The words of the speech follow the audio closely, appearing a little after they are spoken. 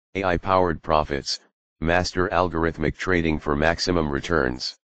AI-powered profits, master algorithmic trading for maximum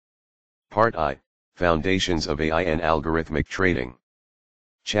returns. Part I, Foundations of AI and Algorithmic Trading.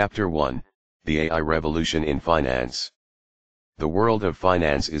 Chapter 1, The AI Revolution in Finance. The world of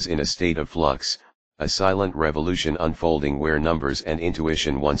finance is in a state of flux, a silent revolution unfolding where numbers and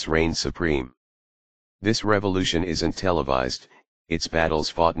intuition once reigned supreme. This revolution isn't televised, its battles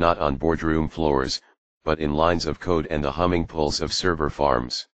fought not on boardroom floors, but in lines of code and the humming pulse of server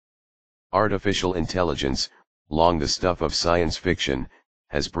farms. Artificial intelligence, long the stuff of science fiction,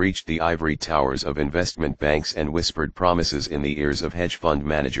 has breached the ivory towers of investment banks and whispered promises in the ears of hedge fund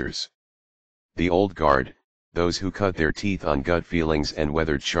managers. The old guard, those who cut their teeth on gut feelings and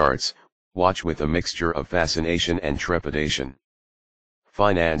weathered charts, watch with a mixture of fascination and trepidation.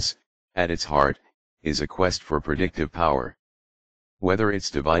 Finance, at its heart, is a quest for predictive power. Whether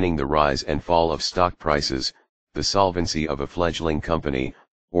it's divining the rise and fall of stock prices, the solvency of a fledgling company,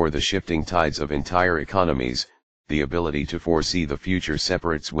 or the shifting tides of entire economies, the ability to foresee the future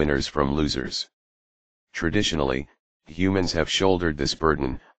separates winners from losers. Traditionally, humans have shouldered this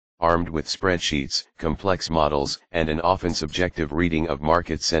burden, armed with spreadsheets, complex models, and an often subjective reading of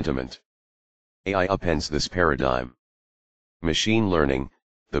market sentiment. AI upends this paradigm. Machine learning,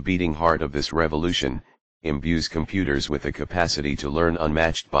 the beating heart of this revolution, imbues computers with a capacity to learn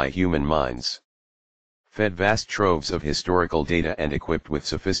unmatched by human minds. Fed vast troves of historical data and equipped with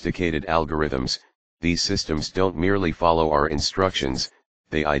sophisticated algorithms, these systems don't merely follow our instructions,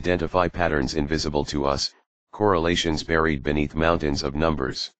 they identify patterns invisible to us, correlations buried beneath mountains of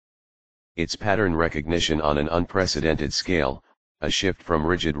numbers. It's pattern recognition on an unprecedented scale, a shift from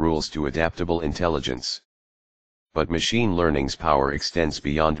rigid rules to adaptable intelligence. But machine learning's power extends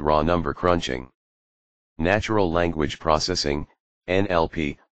beyond raw number crunching. Natural language processing,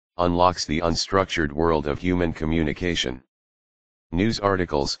 NLP, unlocks the unstructured world of human communication. News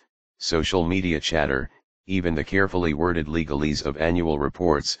articles, social media chatter, even the carefully worded legalese of annual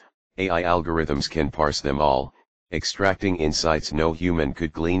reports, AI algorithms can parse them all, extracting insights no human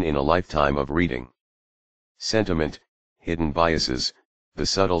could glean in a lifetime of reading. Sentiment, hidden biases, the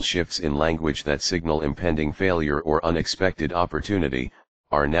subtle shifts in language that signal impending failure or unexpected opportunity,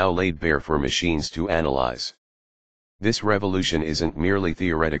 are now laid bare for machines to analyze. This revolution isn't merely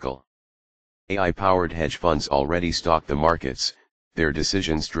theoretical. AI-powered hedge funds already stock the markets, their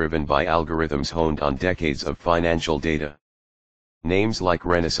decisions driven by algorithms honed on decades of financial data. Names like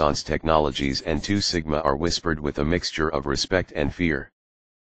Renaissance Technologies and Two Sigma are whispered with a mixture of respect and fear.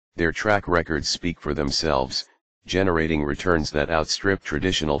 Their track records speak for themselves, generating returns that outstrip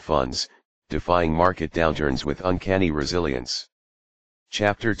traditional funds, defying market downturns with uncanny resilience.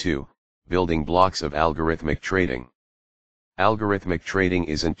 Chapter 2, Building Blocks of Algorithmic Trading. Algorithmic trading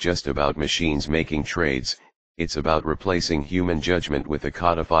isn't just about machines making trades, it's about replacing human judgment with a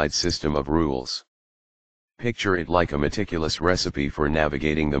codified system of rules. Picture it like a meticulous recipe for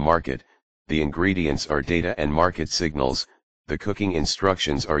navigating the market. The ingredients are data and market signals, the cooking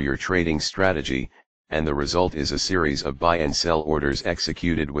instructions are your trading strategy, and the result is a series of buy and sell orders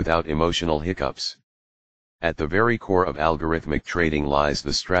executed without emotional hiccups. At the very core of algorithmic trading lies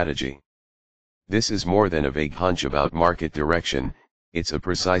the strategy. This is more than a vague hunch about market direction, it's a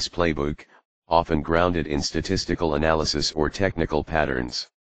precise playbook, often grounded in statistical analysis or technical patterns.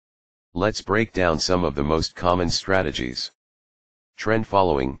 Let's break down some of the most common strategies. Trend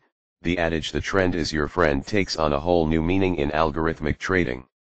following, the adage "the trend is your friend" takes on a whole new meaning in algorithmic trading.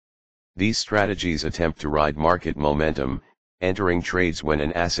 These strategies attempt to ride market momentum, entering trades when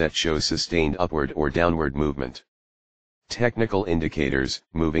an asset shows sustained upward or downward movement. Technical indicators,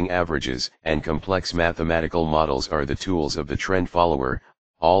 moving averages, and complex mathematical models are the tools of the trend follower,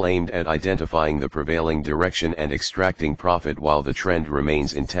 all aimed at identifying the prevailing direction and extracting profit while the trend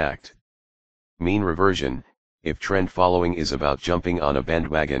remains intact. Mean reversion, if trend following is about jumping on a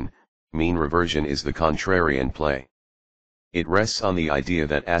bandwagon, mean reversion is the contrarian play. It rests on the idea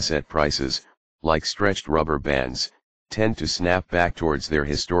that asset prices, like stretched rubber bands, tend to snap back towards their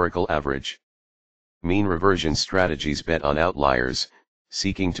historical average. Mean reversion strategies bet on outliers,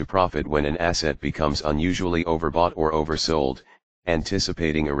 seeking to profit when an asset becomes unusually overbought or oversold,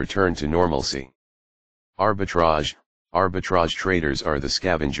 anticipating a return to normalcy. Arbitrage traders are the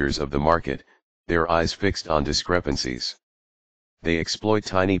scavengers of the market, their eyes fixed on discrepancies. They exploit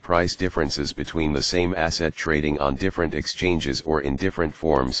tiny price differences between the same asset trading on different exchanges or in different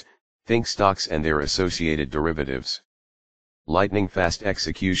forms, think stocks and their associated derivatives. Lightning-fast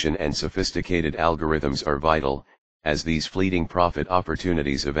execution and sophisticated algorithms are vital, as these fleeting profit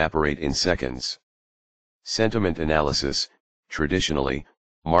opportunities evaporate in seconds. Sentiment analysis. Traditionally,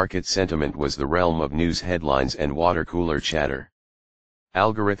 market sentiment was the realm of news headlines and water cooler chatter.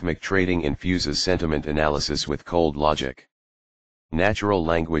 Algorithmic trading infuses sentiment analysis with cold logic. Natural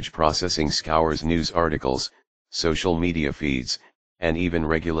language processing scours news articles, social media feeds, and even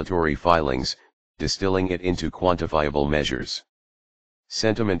regulatory filings, distilling it into quantifiable measures.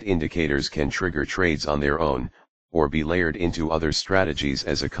 Sentiment indicators can trigger trades on their own, or be layered into other strategies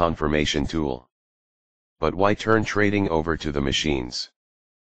as a confirmation tool. But why turn trading over to the machines?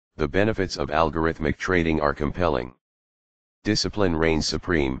 The benefits of algorithmic trading are compelling. Discipline reigns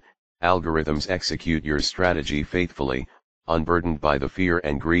supreme, algorithms execute your strategy faithfully, unburdened by the fear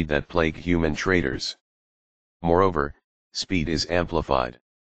and greed that plague human traders. Moreover, speed is amplified.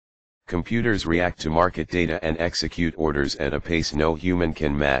 Computers react to market data and execute orders at a pace no human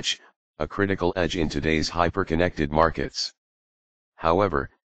can match, a critical edge in today's hyper-connected markets.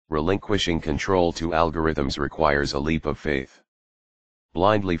 However, relinquishing control to algorithms requires a leap of faith.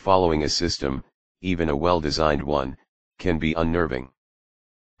 Blindly following a system, even a well-designed one, can be unnerving.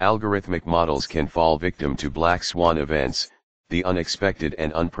 Algorithmic models can fall victim to black swan events, the unexpected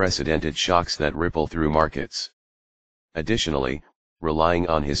and unprecedented shocks that ripple through markets. Additionally, relying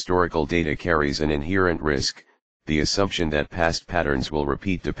on historical data carries an inherent risk, the assumption that past patterns will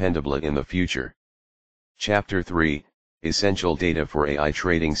repeat dependably in the future. Chapter 3, Essential Data for AI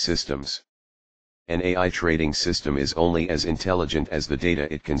Trading Systems. An AI trading system is only as intelligent as the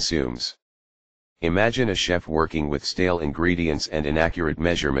data it consumes. Imagine a chef working with stale ingredients and inaccurate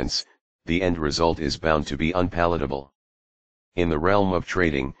measurements, the end result is bound to be unpalatable. In the realm of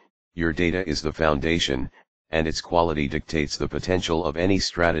trading, your data is the foundation, and its quality dictates the potential of any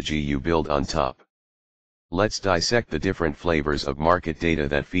strategy you build on top. Let's dissect the different flavors of market data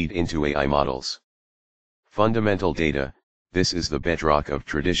that feed into AI models. Fundamental data, this is the bedrock of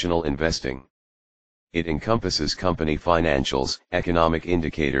traditional investing. It encompasses company financials, economic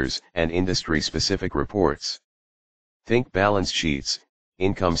indicators, and industry-specific reports. Think balance sheets,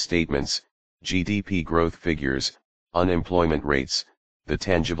 income statements, GDP growth figures, unemployment rates, the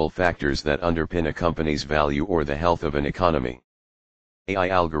tangible factors that underpin a company's value or the health of an economy. AI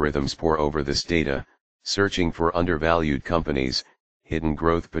algorithms pore over this data, searching for undervalued companies, hidden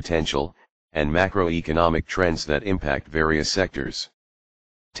growth potential, and macroeconomic trends that impact various sectors.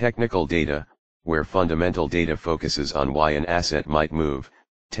 Technical data, where fundamental data focuses on why an asset might move,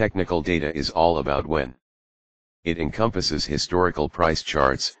 technical data is all about when. It encompasses historical price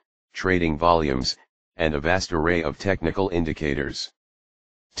charts, trading volumes, and a vast array of technical indicators.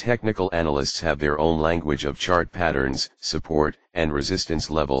 Technical analysts have their own language of chart patterns, support and resistance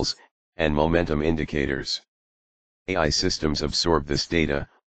levels, and momentum indicators. AI systems absorb this data,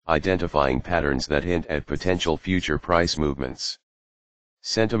 identifying patterns that hint at potential future price movements.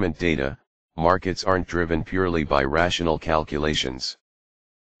 Sentiment data, markets aren't driven purely by rational calculations.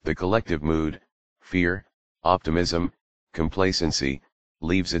 The collective mood, fear, optimism, complacency,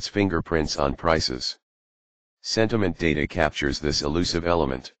 leaves its fingerprints on prices. Sentiment data captures this elusive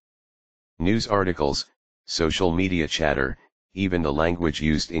element. News articles, social media chatter, even the language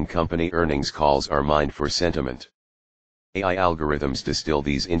used in company earnings calls are mined for sentiment. AI algorithms distill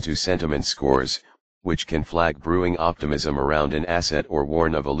these into sentiment scores, which can flag brewing optimism around an asset or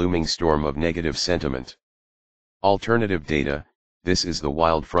warn of a looming storm of negative sentiment. Alternative data, this is the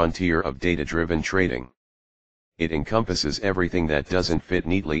wild frontier of data-driven trading. It encompasses everything that doesn't fit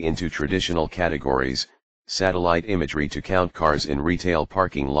neatly into traditional categories: satellite imagery to count cars in retail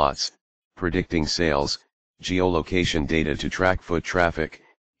parking lots, predicting sales, geolocation data to track foot traffic,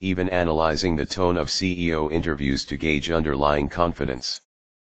 even analyzing the tone of CEO interviews to gauge underlying confidence.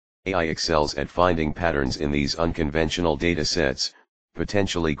 AI excels at finding patterns in these unconventional data sets,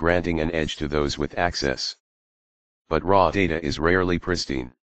 potentially granting an edge to those with access. But raw data is rarely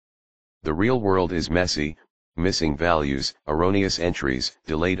pristine. The real world is messy. Missing values, erroneous entries,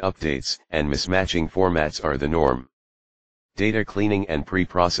 delayed updates, and mismatching formats are the norm. Data cleaning and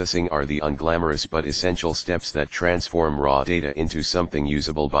pre-processing are the unglamorous but essential steps that transform raw data into something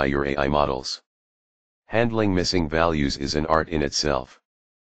usable by your AI models. Handling missing values is an art in itself.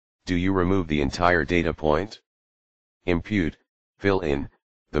 Do you remove the entire data point? Impute, fill in,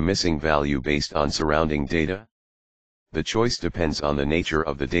 the missing value based on surrounding data? The choice depends on the nature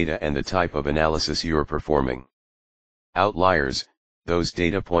of the data and the type of analysis you're performing. Outliers, those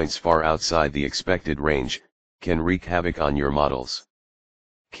data points far outside the expected range, can wreak havoc on your models.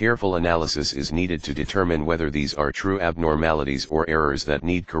 Careful analysis is needed to determine whether these are true abnormalities or errors that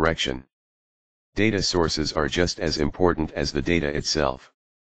need correction. Data sources are just as important as the data itself.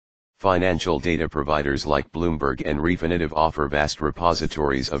 Financial data providers like Bloomberg and Refinitiv offer vast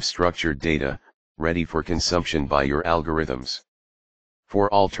repositories of structured data, ready for consumption by your algorithms.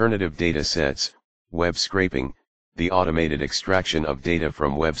 For alternative data sets, web scraping, the automated extraction of data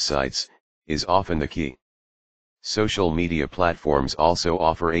from websites, is often the key. Social media platforms also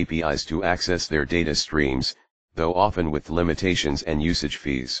offer APIs to access their data streams, though often with limitations and usage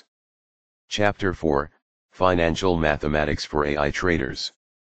fees. Chapter 4, Financial Mathematics for AI Traders.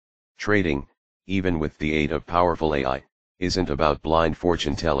 Trading, even with the aid of powerful AI, isn't about blind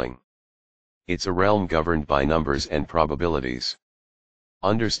fortune telling. It's a realm governed by numbers and probabilities.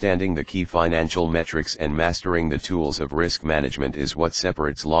 Understanding the key financial metrics and mastering the tools of risk management is what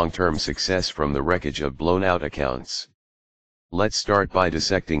separates long-term success from the wreckage of blown-out accounts. Let's start by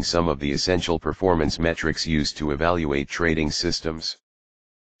dissecting some of the essential performance metrics used to evaluate trading systems.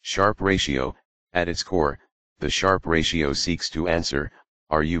 Sharpe ratio. At its core, the Sharpe ratio seeks to answer,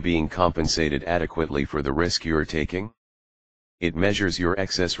 are you being compensated adequately for the risk you're taking? It measures your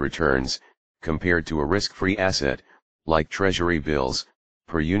excess returns, compared to a risk-free asset, like treasury bills,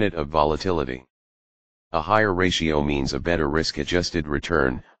 per unit of volatility. A higher ratio means a better risk-adjusted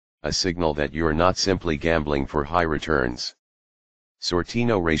return, a signal that you're not simply gambling for high returns.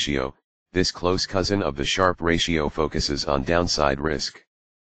 Sortino ratio. This close cousin of the Sharpe ratio focuses on downside risk.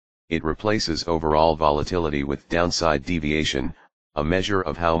 It replaces overall volatility with downside deviation, a measure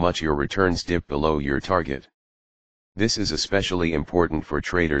of how much your returns dip below your target. This is especially important for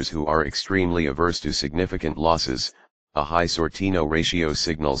traders who are extremely averse to significant losses. A high Sortino ratio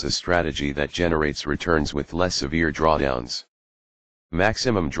signals a strategy that generates returns with less severe drawdowns.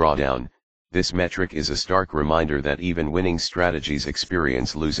 Maximum drawdown. This metric is a stark reminder that even winning strategies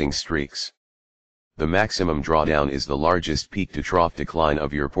experience losing streaks. The maximum drawdown is the largest peak-to-trough decline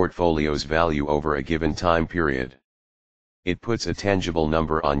of your portfolio's value over a given time period. It puts a tangible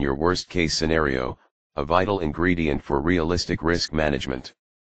number on your worst-case scenario, a vital ingredient for realistic risk management.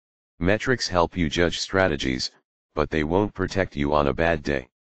 Metrics help you judge strategies, but they won't protect you on a bad day.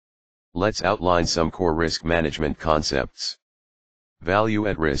 Let's outline some core risk management concepts. Value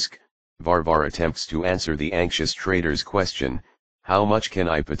at risk. VAR attempts to answer the anxious trader's question, how much can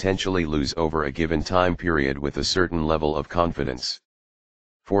I potentially lose over a given time period with a certain level of confidence?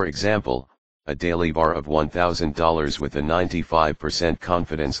 For example, a daily VAR of $1,000 with a 95%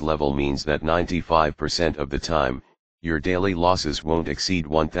 confidence level means that 95% of the time, your daily losses won't exceed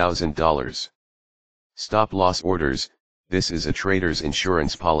 $1,000. Stop-loss orders. This is a trader's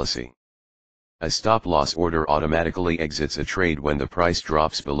insurance policy. A stop-loss order automatically exits a trade when the price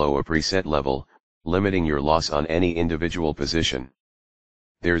drops below a preset level, limiting your loss on any individual position.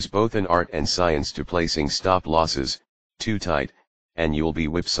 There's both an art and science to placing stop-losses. Too tight, and you'll be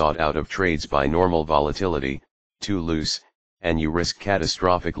whipsawed out of trades by normal volatility. Too loose, and you risk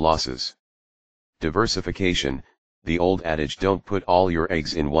catastrophic losses. Diversification. The old adage "don't put all your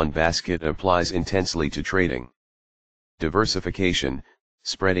eggs in one basket" applies intensely to trading. Diversification,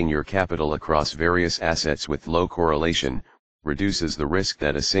 spreading your capital across various assets with low correlation, reduces the risk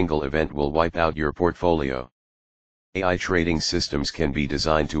that a single event will wipe out your portfolio. AI trading systems can be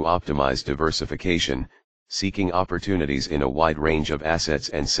designed to optimize diversification, seeking opportunities in a wide range of assets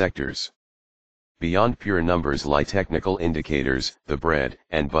and sectors. Beyond pure numbers lie technical indicators, the bread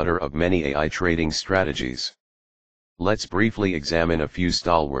and butter of many AI trading strategies. Let's briefly examine a few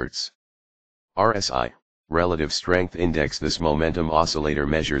stalwarts. RSI, Relative Strength Index. This momentum oscillator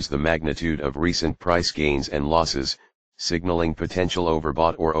measures the magnitude of recent price gains and losses, signaling potential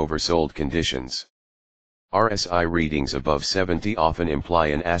overbought or oversold conditions. RSI readings above 70 often imply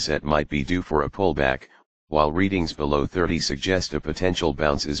an asset might be due for a pullback, while readings below 30 suggest a potential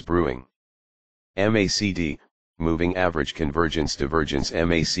bounce is brewing. MACD, Moving Average Convergence Divergence.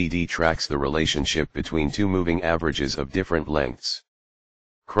 MACD tracks the relationship between two moving averages of different lengths.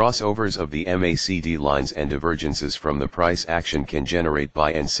 Crossovers of the MACD lines and divergences from the price action can generate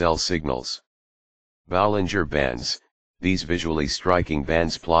buy and sell signals. Bollinger Bands. These visually striking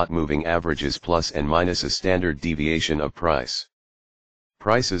bands plot moving averages plus and minus a standard deviation of price.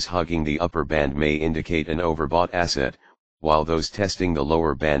 Prices hugging the upper band may indicate an overbought asset, while those testing the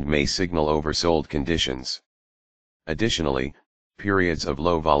lower band may signal oversold conditions. Additionally, periods of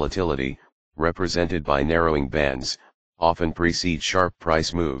low volatility, represented by narrowing bands, often precede sharp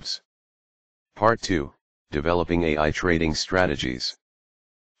price moves. Part 2, Developing AI Trading Strategies.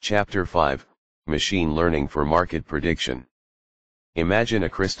 Chapter 5, Machine Learning for Market Prediction. Imagine a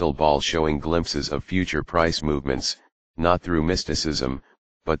crystal ball showing glimpses of future price movements, not through mysticism,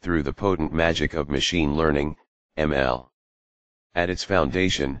 but through the potent magic of machine learning, ML. At its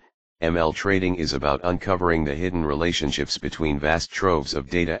foundation, ML trading is about uncovering the hidden relationships between vast troves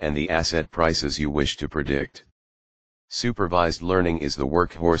of data and the asset prices you wish to predict. Supervised learning is the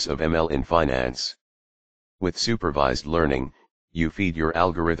workhorse of ML in finance. With supervised learning, you feed your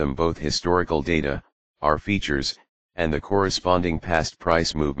algorithm both historical data, are features, and the corresponding past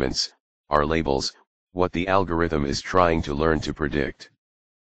price movements, are labels, what the algorithm is trying to learn to predict.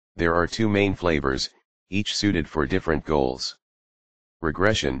 There are two main flavors, each suited for different goals.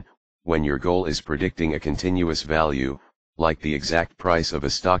 Regression, when your goal is predicting a continuous value, like the exact price of a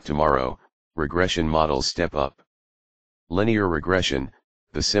stock tomorrow, regression models step up. Linear regression,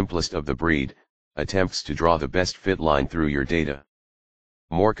 the simplest of the breed, attempts to draw the best fit line through your data.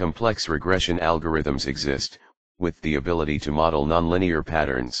 More complex regression algorithms exist, with the ability to model nonlinear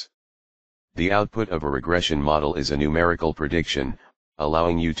patterns. The output of a regression model is a numerical prediction,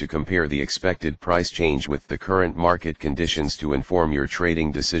 allowing you to compare the expected price change with the current market conditions to inform your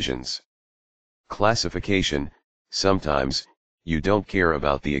trading decisions. Classification, sometimes, you don't care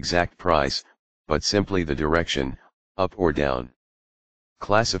about the exact price, but simply the direction, up or down.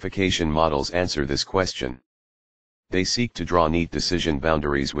 Classification models answer this question. They seek to draw neat decision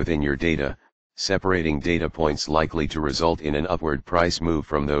boundaries within your data, separating data points likely to result in an upward price move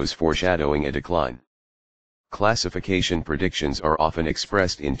from those foreshadowing a decline. Classification predictions are often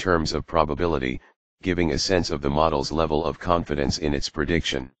expressed in terms of probability, giving a sense of the model's level of confidence in its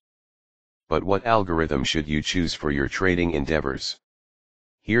prediction. But what algorithm should you choose for your trading endeavors?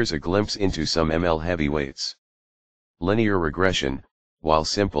 Here's a glimpse into some ML heavyweights. Linear regression, while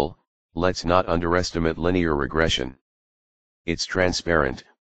simple, let's not underestimate linear regression. It's transparent,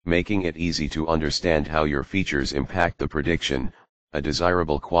 making it easy to understand how your features impact the prediction, a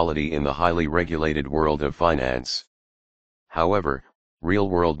desirable quality in the highly regulated world of finance. However,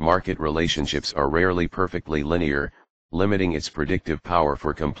 real-world market relationships are rarely perfectly linear, limiting its predictive power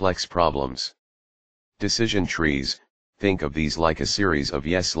for complex problems. Decision trees, think of these like a series of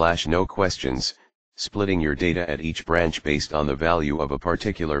yes/no questions, splitting your data at each branch based on the value of a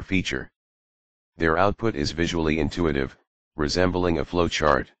particular feature. Their output is visually intuitive, resembling a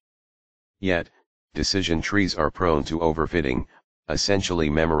flowchart. Yet, decision trees are prone to overfitting, essentially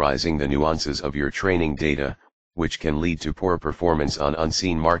memorizing the nuances of your training data, which can lead to poor performance on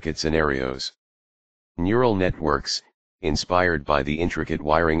unseen market scenarios. Neural networks, inspired by the intricate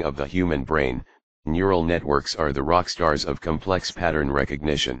wiring of the human brain, neural networks are the rock stars of complex pattern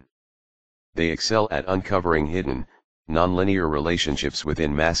recognition. They excel at uncovering hidden, nonlinear relationships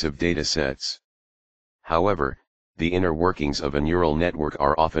within massive data sets. However, the inner workings of a neural network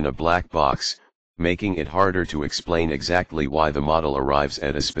are often a black box, making it harder to explain exactly why the model arrives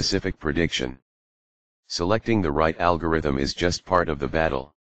at a specific prediction. Selecting the right algorithm is just part of the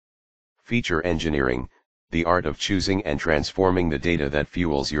battle. Feature engineering, the art of choosing and transforming the data that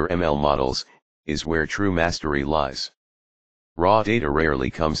fuels your ML models, is where true mastery lies. Raw data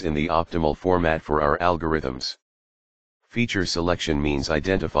rarely comes in the optimal format for our algorithms. Feature selection means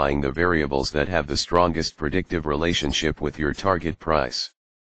identifying the variables that have the strongest predictive relationship with your target price.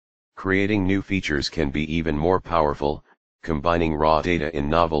 Creating new features can be even more powerful, combining raw data in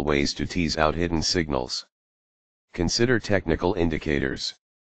novel ways to tease out hidden signals. Consider technical indicators.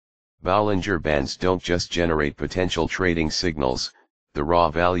 Bollinger Bands don't just generate potential trading signals, the raw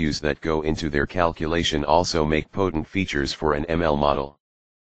values that go into their calculation also make potent features for an ML model.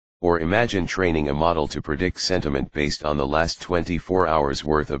 Or imagine training a model to predict sentiment based on the last 24 hours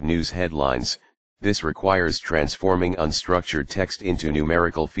worth of news headlines. This requires transforming unstructured text into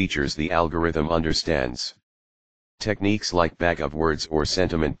numerical features the algorithm understands. Techniques like bag of words or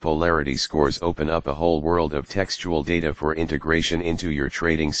sentiment polarity scores open up a whole world of textual data for integration into your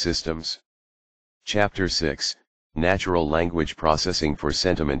trading systems. Chapter 6, Natural Language Processing for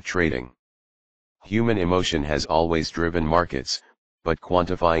Sentiment Trading. Human emotion has always driven markets, but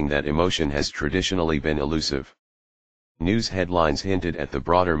quantifying that emotion has traditionally been elusive. News headlines hinted at the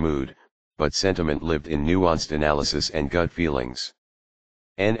broader mood, but sentiment lived in nuanced analysis and gut feelings.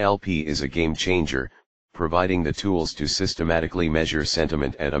 NLP is a game changer, providing the tools to systematically measure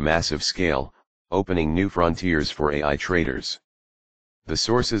sentiment at a massive scale, opening new frontiers for AI traders. The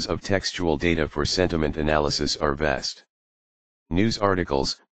sources of textual data for sentiment analysis are vast. News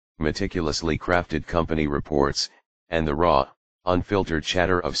articles, meticulously crafted company reports, and the raw, unfiltered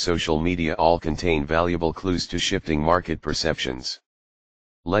chatter of social media all contain valuable clues to shifting market perceptions.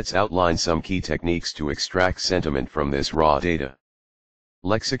 Let's outline some key techniques to extract sentiment from this raw data.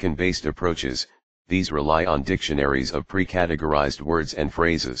 Lexicon-based approaches, these rely on dictionaries of pre-categorized words and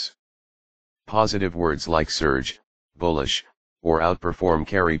phrases. Positive words like surge, bullish, or outperform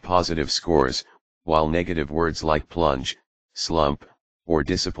carry positive scores, while negative words like plunge, slump, or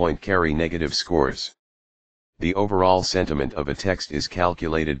disappoint carry negative scores. The overall sentiment of a text is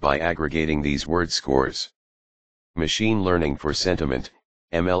calculated by aggregating these word scores. Machine learning for sentiment,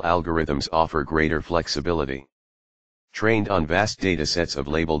 ML algorithms offer greater flexibility. Trained on vast datasets of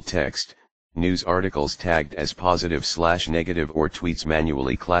labeled text, news articles tagged as positive/negative or tweets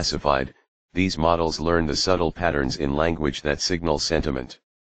manually classified. These models learn the subtle patterns in language that signal sentiment.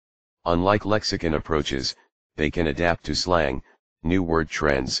 Unlike lexicon approaches, they can adapt to slang, new word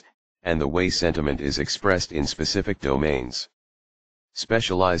trends, and the way sentiment is expressed in specific domains.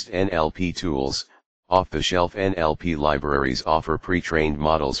 Specialized NLP tools, off-the-shelf NLP libraries offer pre-trained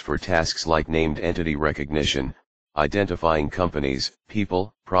models for tasks like named entity recognition, identifying companies,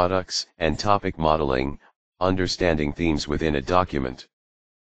 people, products, and topic modeling, understanding themes within a document.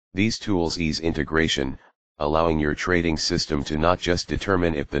 These tools ease integration, allowing your trading system to not just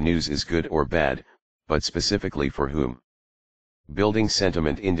determine if the news is good or bad, but specifically for whom. Building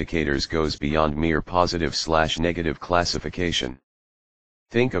sentiment indicators goes beyond mere positive/negative classification.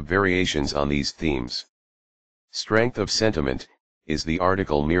 Think of variations on these themes. Strength of sentiment: is the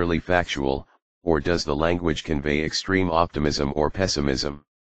article merely factual, or does the language convey extreme optimism or pessimism?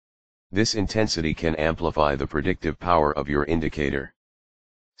 This intensity can amplify the predictive power of your indicator.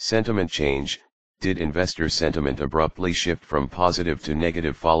 Sentiment change: did investor sentiment abruptly shift from positive to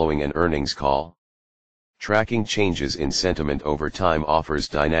negative following an earnings call? Tracking changes in sentiment over time offers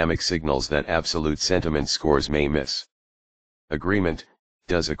dynamic signals that absolute sentiment scores may miss. Agreement: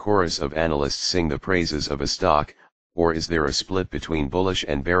 does a chorus of analysts sing the praises of a stock, or is there a split between bullish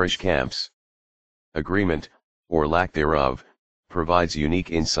and bearish camps? Agreement, or lack thereof, provides unique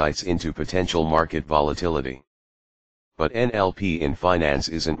insights into potential market volatility. But NLP in finance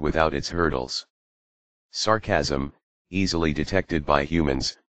isn't without its hurdles. Sarcasm, easily detected by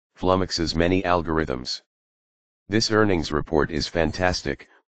humans, flummoxes many algorithms. This earnings report is fantastic,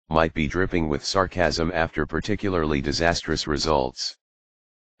 might be dripping with sarcasm after particularly disastrous results.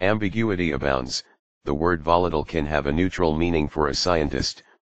 Ambiguity abounds: the word volatile can have a neutral meaning for a scientist,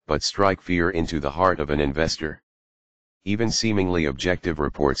 but strike fear into the heart of an investor. Even seemingly objective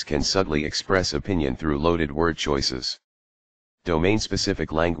reports can subtly express opinion through loaded word choices.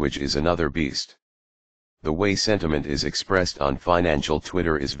 Domain-specific language is another beast. The way sentiment is expressed on financial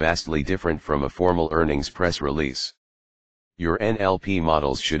Twitter is vastly different from a formal earnings press release. Your NLP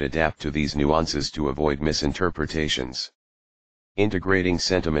models should adapt to these nuances to avoid misinterpretations. Integrating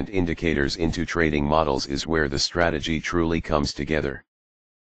sentiment indicators into trading models is where the strategy truly comes together.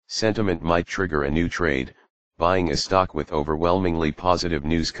 Sentiment might trigger a new trade: buying a stock with overwhelmingly positive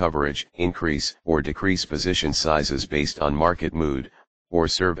news coverage, increase or decrease position sizes based on market mood, or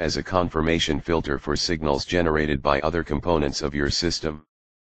serve as a confirmation filter for signals generated by other components of your system.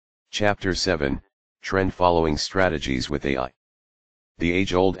 Chapter 7, Trend Following Strategies with AI. The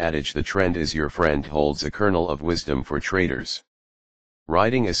age-old adage "the trend is your friend" holds a kernel of wisdom for traders.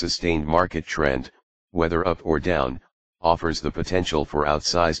 Riding a sustained market trend, whether up or down, offers the potential for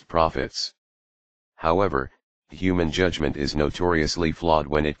outsized profits. However, human judgment is notoriously flawed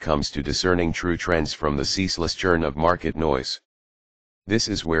when it comes to discerning true trends from the ceaseless churn of market noise. This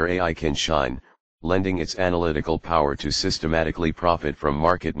is where AI can shine, lending its analytical power to systematically profit from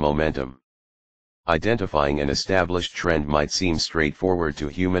market momentum. Identifying an established trend might seem straightforward to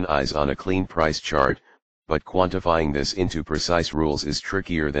human eyes on a clean price chart, but quantifying this into precise rules is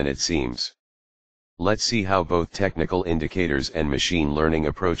trickier than it seems. Let's see how both technical indicators and machine learning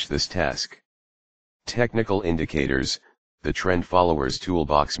approach this task. Technical indicators: the trend followers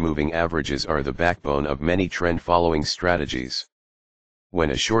toolbox. Moving averages are the backbone of many trend following strategies.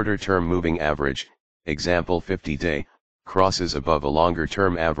 When a shorter-term moving average, example 50-day, crosses above a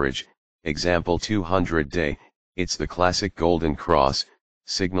longer-term average, example 200-day, it's the classic golden cross,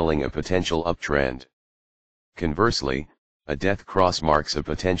 signaling a potential uptrend. Conversely, a death cross marks a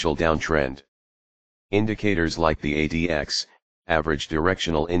potential downtrend. Indicators like the ADX, average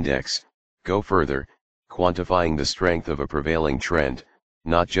directional index, go further, quantifying the strength of a prevailing trend,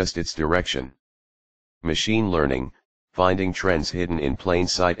 not just its direction. Machine learning: finding trends hidden in plain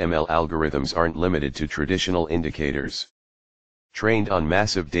sight. ML algorithms aren't limited to traditional indicators. Trained on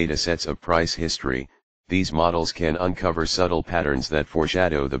massive datasets of price history, these models can uncover subtle patterns that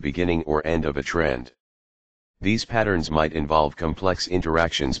foreshadow the beginning or end of a trend. These patterns might involve complex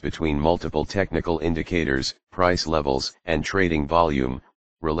interactions between multiple technical indicators, price levels, and trading volume,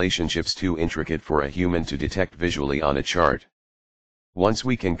 relationships too intricate for a human to detect visually on a chart. Once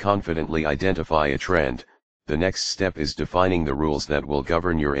we can confidently identify a trend, the next step is defining the rules that will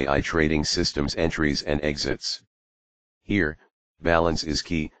govern your AI trading system's entries and exits. Here, balance is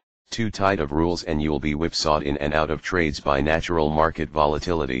key. Too tight of rules and you'll be whipsawed in and out of trades by natural market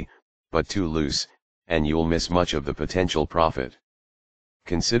volatility, but too loose, and you'll miss much of the potential profit.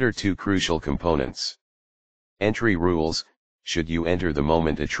 Consider two crucial components. Entry rules: should you enter the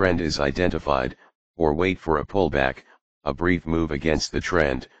moment a trend is identified, or wait for a pullback, a brief move against the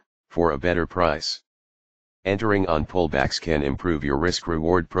trend, for a better price. Entering on pullbacks can improve your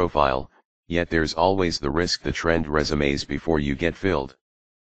risk-reward profile, yet there's always the risk the trend resumes before you get filled.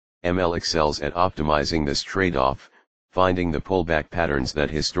 ML excels at optimizing this trade-off, finding the pullback patterns that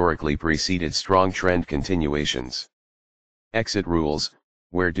historically preceded strong trend continuations. Exit rules: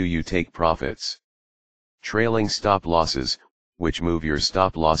 where do you take profits? Trailing stop losses, which move your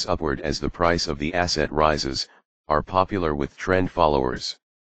stop loss upward as the price of the asset rises, are popular with trend followers.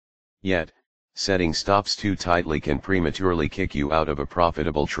 Yet, setting stops too tightly can prematurely kick you out of a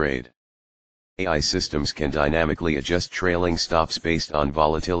profitable trade. AI systems can dynamically adjust trailing stops based on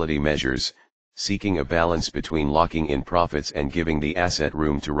volatility measures, seeking a balance between locking in profits and giving the asset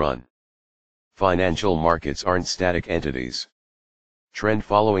room to run. Financial markets aren't static entities.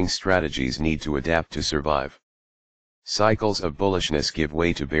 Trend-following strategies need to adapt to survive. Cycles of bullishness give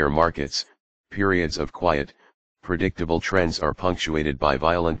way to bear markets, periods of quiet, predictable trends are punctuated by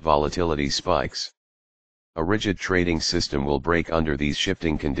violent volatility spikes. A rigid trading system will break under these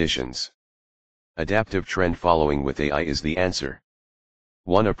shifting conditions. Adaptive trend following with AI is the answer.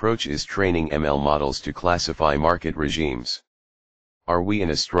 One approach is training ML models to classify market regimes. Are we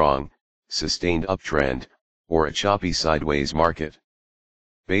in a strong, sustained uptrend, or a choppy sideways market?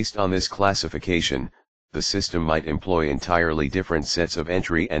 Based on this classification, the system might employ entirely different sets of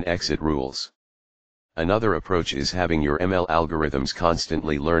entry and exit rules. Another approach is having your ML algorithms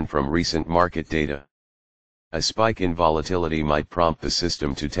constantly learn from recent market data. A spike in volatility might prompt the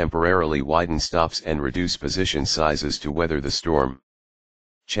system to temporarily widen stops and reduce position sizes to weather the storm.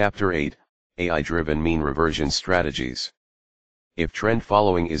 Chapter 8: AI-driven mean reversion strategies. If trend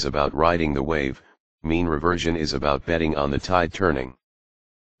following is about riding the wave, mean reversion is about betting on the tide turning.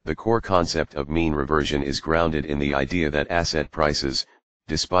 The core concept of mean reversion is grounded in the idea that asset prices,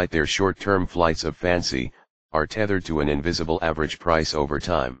 despite their short-term flights of fancy, are tethered to an invisible average price over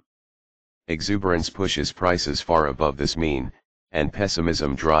time. Exuberance pushes prices far above this mean, and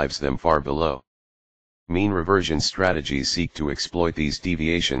pessimism drives them far below. Mean reversion strategies seek to exploit these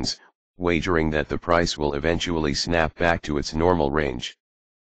deviations, wagering that the price will eventually snap back to its normal range.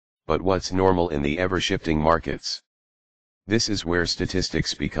 But what's normal in the ever-shifting markets? This is where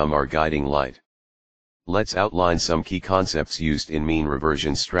statistics become our guiding light. Let's outline some key concepts used in mean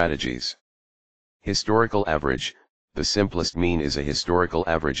reversion strategies. Historical average: the simplest mean is a historical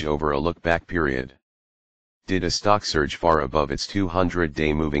average over a look-back period. Did a stock surge far above its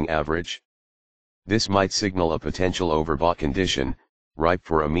 200-day moving average? This might signal a potential overbought condition, ripe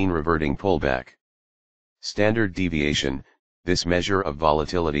for a mean reverting pullback. Standard deviation: this measure of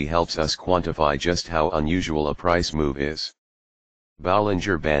volatility helps us quantify just how unusual a price move is.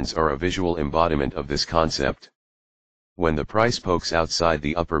 Bollinger Bands are a visual embodiment of this concept. When the price pokes outside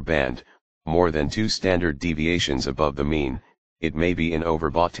the upper band, more than 2 standard deviations above the mean, it may be in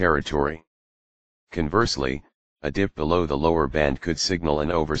overbought territory. Conversely, a dip below the lower band could signal an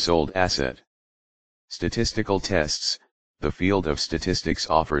oversold asset. Statistical tests: the field of statistics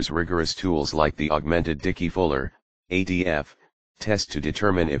offers rigorous tools like the Augmented Dickey-Fuller (ADF) test to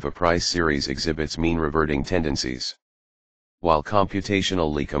determine if a price series exhibits mean reverting tendencies. While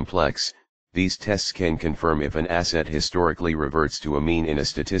computationally complex, these tests can confirm if an asset historically reverts to a mean in a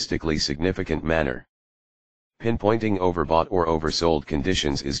statistically significant manner. Pinpointing overbought or oversold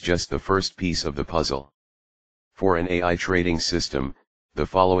conditions is just the first piece of the puzzle. For an AI trading system, the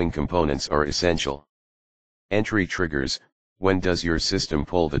following components are essential. Entry triggers: when does your system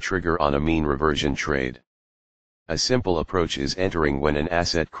pull the trigger on a mean reversion trade? A simple approach is entering when an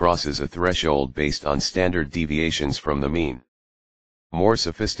asset crosses a threshold based on standard deviations from the mean. More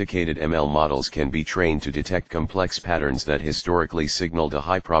sophisticated ML models can be trained to detect complex patterns that historically signaled a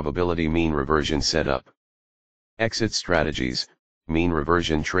high probability mean reversion setup. Exit strategies: mean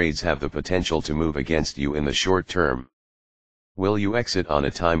reversion trades have the potential to move against you in the short term. Will you exit on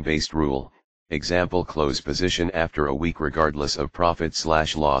a time-based rule, example close position after a week regardless of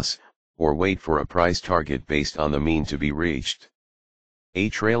profit/loss, or wait for a price target based on the mean to be reached? A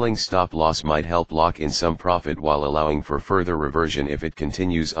trailing stop loss might help lock in some profit while allowing for further reversion if it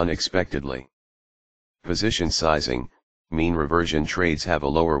continues unexpectedly. Position sizing: mean reversion trades have a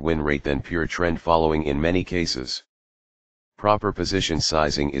lower win rate than pure trend following in many cases. Proper position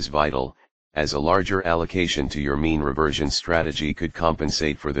sizing is vital, as a larger allocation to your mean reversion strategy could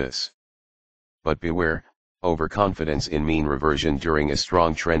compensate for this. But beware, overconfidence in mean reversion during a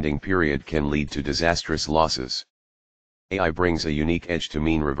strong trending period can lead to disastrous losses. AI brings a unique edge to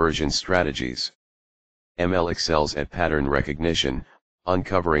mean reversion strategies. ML excels at pattern recognition,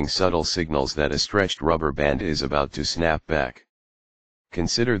 uncovering subtle signals that a stretched rubber band is about to snap back.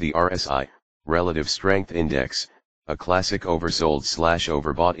 Consider the RSI, Relative Strength Index, a classic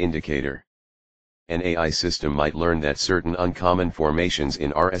oversold/overbought indicator. An AI system might learn that certain uncommon formations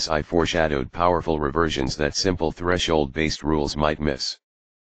in RSI foreshadowed powerful reversions that simple threshold-based rules might miss.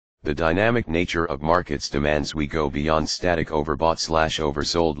 The dynamic nature of markets demands we go beyond static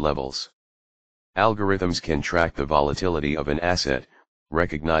overbought/oversold levels. Algorithms can track the volatility of an asset,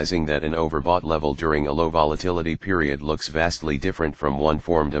 recognizing that an overbought level during a low volatility period looks vastly different from one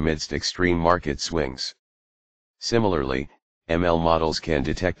formed amidst extreme market swings. Similarly, ML models can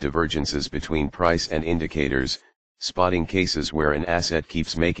detect divergences between price and indicators, spotting cases where an asset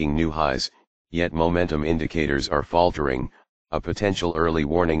keeps making new highs, yet momentum indicators are faltering, a potential early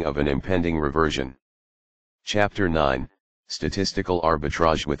warning of an impending reversion. Chapter 9, Statistical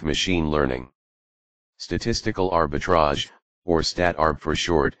Arbitrage with Machine Learning. Statistical arbitrage, or stat-arb for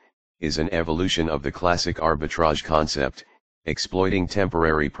short, is an evolution of the classic arbitrage concept, exploiting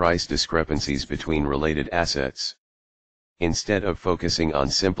temporary price discrepancies between related assets. Instead of focusing on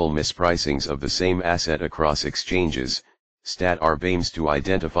simple mispricings of the same asset across exchanges, stat-arb aims to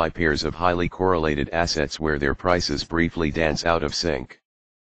identify pairs of highly correlated assets where their prices briefly dance out of sync.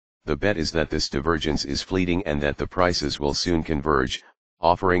 The bet is that this divergence is fleeting and that the prices will soon converge,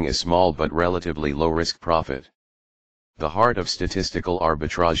 offering a small but relatively low-risk profit. The heart of statistical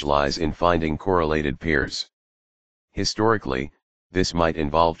arbitrage lies in finding correlated pairs. Historically, this might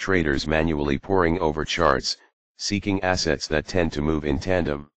involve traders manually poring over charts, seeking assets that tend to move in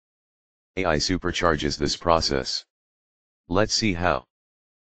tandem. AI supercharges this process. Let's see how.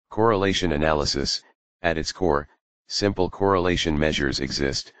 Correlation analysis. At its core, simple correlation measures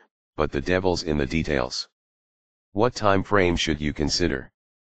exist, but the devil's in the details. What time frame should you consider?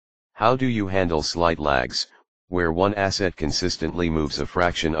 How do you handle slight lags, where one asset consistently moves a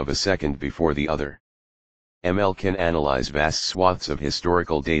fraction of a second before the other? ML can analyze vast swaths of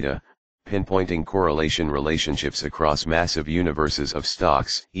historical data, pinpointing correlation relationships across massive universes of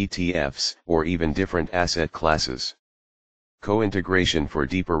stocks, ETFs, or even different asset classes. Co-integration for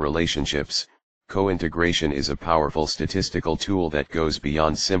deeper relationships. Co-integration is a powerful statistical tool that goes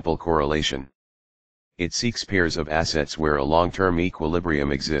beyond simple correlation. It seeks pairs of assets where a long-term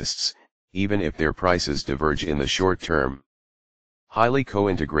equilibrium exists, even if their prices diverge in the short term. Highly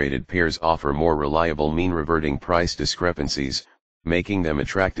co-integrated pairs offer more reliable mean-reverting price discrepancies, making them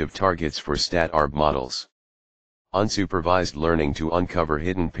attractive targets for stat-arb models. Unsupervised learning to uncover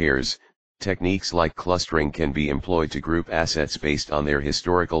hidden pairs. Techniques like clustering can be employed to group assets based on their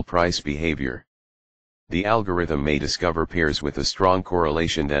historical price behavior. The algorithm may discover pairs with a strong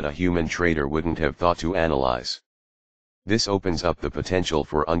correlation that a human trader wouldn't have thought to analyze. This opens up the potential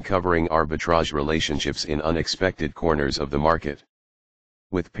for uncovering arbitrage relationships in unexpected corners of the market.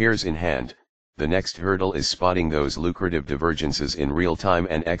 With pairs in hand, the next hurdle is spotting those lucrative divergences in real time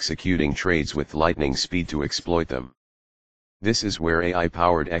and executing trades with lightning speed to exploit them. This is where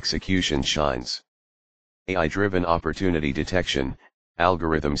AI-powered execution shines. AI-driven opportunity detection.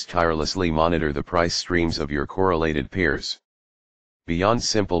 Algorithms tirelessly monitor the price streams of your correlated pairs. Beyond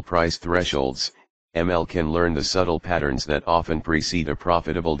simple price thresholds, ML can learn the subtle patterns that often precede a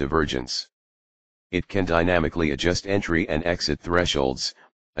profitable divergence. It can dynamically adjust entry and exit thresholds,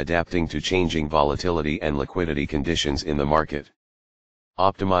 adapting to changing volatility and liquidity conditions in the market.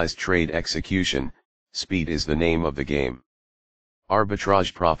 Optimized trade execution. Speed is the name of the game.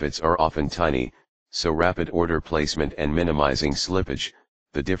 Arbitrage profits are often tiny, so rapid order placement and minimizing slippage,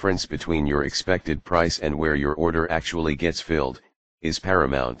 the difference between your expected price and where your order actually gets filled, is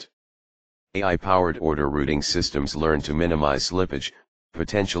paramount. AI-powered order routing systems learn to minimize slippage,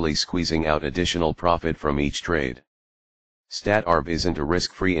 potentially squeezing out additional profit from each trade. Stat-arb isn't a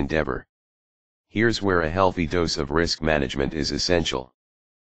risk-free endeavor. Here's where a healthy dose of risk management is essential.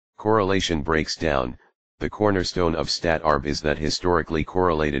 Correlation breaks down. The cornerstone of stat-arb is that historically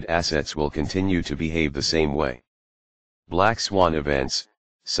correlated assets will continue to behave the same way. Black swan events,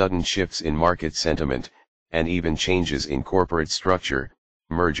 sudden shifts in market sentiment, and even changes in corporate structure,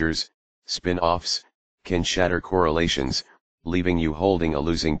 mergers, spin-offs, can shatter correlations, leaving you holding a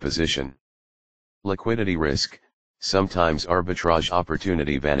losing position. Liquidity risk. Sometimes arbitrage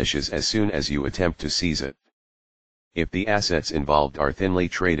opportunity vanishes as soon as you attempt to seize it. If the assets involved are thinly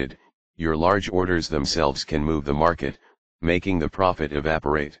traded, your large orders themselves can move the market, making the profit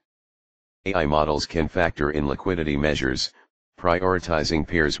evaporate. AI models can factor in liquidity measures, prioritizing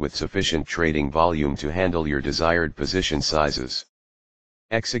pairs with sufficient trading volume to handle your desired position sizes.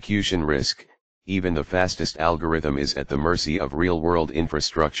 Execution risk. Even the fastest algorithm is at the mercy of real-world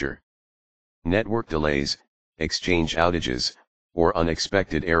infrastructure. Network delays, exchange outages, or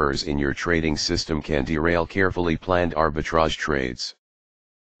unexpected errors in your trading system can derail carefully planned arbitrage trades.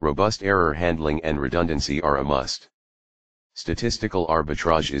 Robust error handling and redundancy are a must. Statistical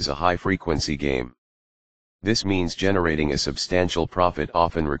arbitrage is a high-frequency game. This means generating a substantial profit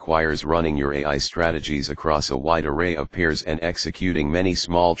often requires running your AI strategies across a wide array of pairs and executing many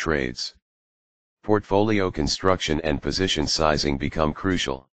small trades. Portfolio construction and position sizing become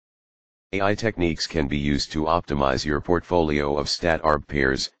crucial. AI techniques can be used to optimize your portfolio of stat-arb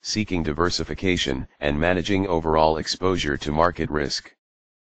pairs, seeking diversification, and managing overall exposure to market risk.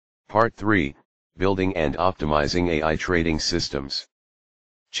 Part 3, Building and Optimizing AI Trading Systems.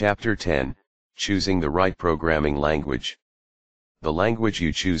 Chapter 10, Choosing the Right Programming Language. The language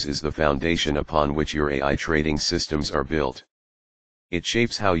you choose is the foundation upon which your AI trading systems are built. It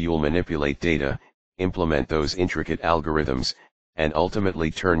shapes how you'll manipulate data, implement those intricate algorithms, and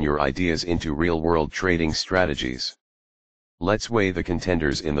ultimately turn your ideas into real-world trading strategies. Let's weigh the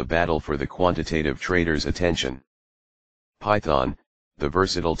contenders in the battle for the quantitative trader's attention. Python, the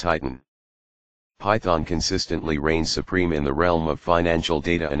versatile titan. Python consistently reigns supreme in the realm of financial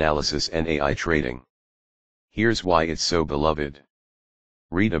data analysis and AI trading. Here's why it's so beloved.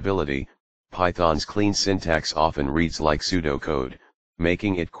 Readability. Python's clean syntax often reads like pseudocode,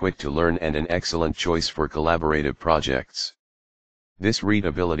 making it quick to learn and an excellent choice for collaborative projects. This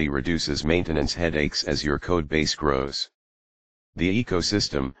readability reduces maintenance headaches as your code base grows. The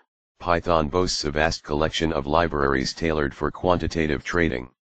ecosystem. Python boasts a vast collection of libraries tailored for quantitative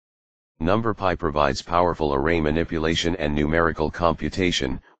trading. NumPy provides powerful array manipulation and numerical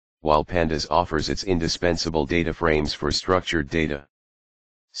computation, while Pandas offers its indispensable data frames for structured data.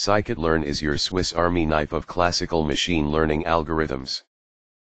 Scikit-learn is your Swiss Army knife of classical machine learning algorithms.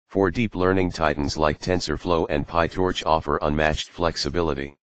 For deep learning titans like TensorFlow and PyTorch offer unmatched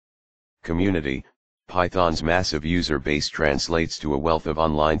flexibility. Community. Python's massive user base translates to a wealth of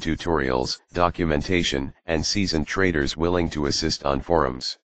online tutorials, documentation, and seasoned traders willing to assist on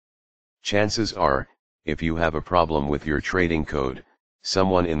forums. Chances are, if you have a problem with your trading code,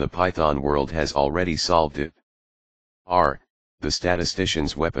 someone in the Python world has already solved it. R, the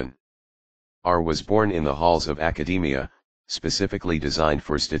statistician's weapon. R was born in the halls of academia, specifically designed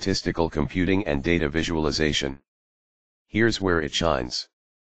for statistical computing and data visualization. Here's where it shines.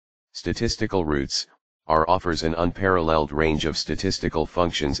 Statistical roots. R offers an unparalleled range of statistical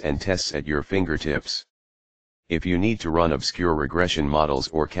functions and tests at your fingertips. If you need to run obscure regression models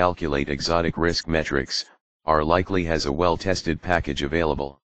or calculate exotic risk metrics, R likely has a well-tested package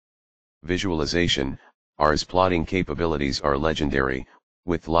available. Visualization. R's plotting capabilities are legendary,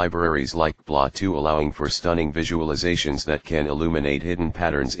 with libraries like Plot2 allowing for stunning visualizations that can illuminate hidden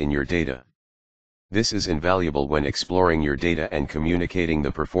patterns in your data. This is invaluable when exploring your data and communicating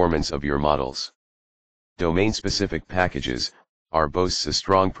the performance of your models. Domain-specific packages. R boasts a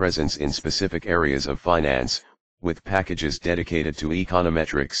strong presence in specific areas of finance, with packages dedicated to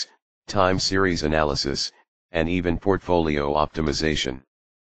econometrics, time series analysis, and even portfolio optimization.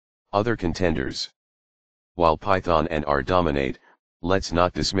 Other contenders. While Python and R dominate, let's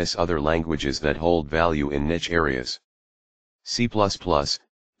not dismiss other languages that hold value in niche areas. C++,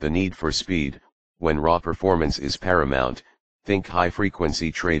 the need for speed. When raw performance is paramount, think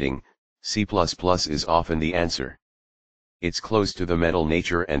high-frequency trading, C++ is often the answer. Its close-to-the-metal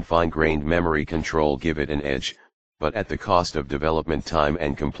nature and fine-grained memory control give it an edge, but at the cost of development time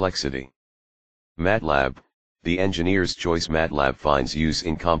and complexity. MATLAB, the engineer's choice. MATLAB finds use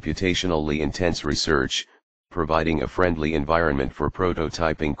in computationally intense research, providing a friendly environment for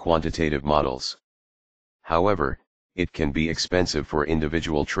prototyping quantitative models. However, it can be expensive for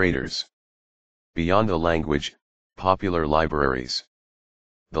individual traders. Beyond the language, popular libraries.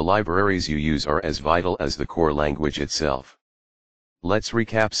 The libraries you use are as vital as the core language itself. Let's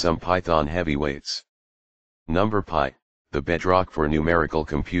recap some Python heavyweights. NumPy, the bedrock for numerical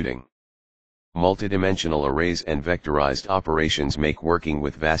computing. Multidimensional arrays and vectorized operations make working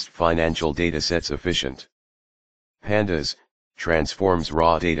with vast financial datasets efficient. Pandas, transforms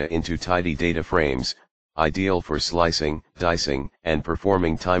raw data into tidy data frames, ideal for slicing, dicing, and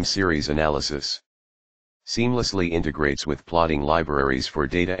performing time series analysis. Seamlessly integrates with plotting libraries for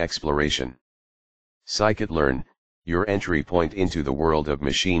data exploration. Scikit-learn, your entry point into the world of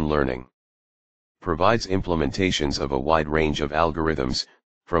machine learning. Provides implementations of a wide range of algorithms,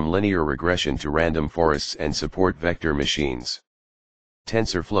 from linear regression to random forests, and support vector machines.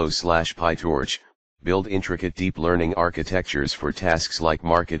 TensorFlow/PyTorch, build intricate deep learning architectures for tasks like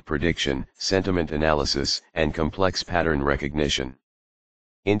market prediction, sentiment analysis, and complex pattern recognition.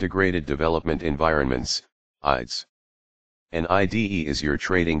 Integrated Development Environments, IDEs. An IDE is your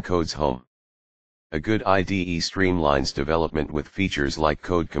trading code's home. A good IDE streamlines development with features like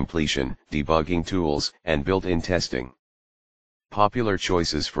code completion, debugging tools, and built-in testing. Popular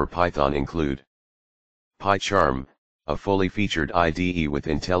choices for Python include PyCharm, a fully featured IDE with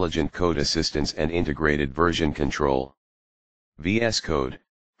intelligent code assistance and integrated version control. VS Code,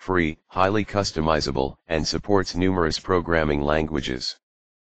 free, highly customizable, and supports numerous programming languages.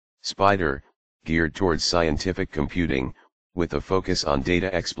 Spider, geared towards scientific computing, with a focus on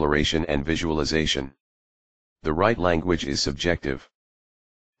data exploration and visualization. The right language is subjective.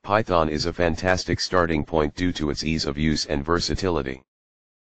 Python is a fantastic starting point due to its ease of use and versatility.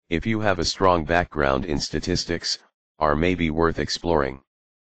 If you have a strong background in statistics, R may be worth exploring.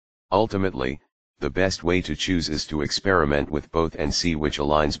 Ultimately, the best way to choose is to experiment with both and see which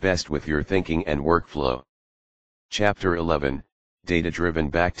aligns best with your thinking and workflow. Chapter 11, Data-Driven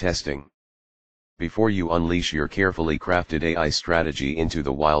Backtesting. Before you unleash your carefully crafted AI strategy into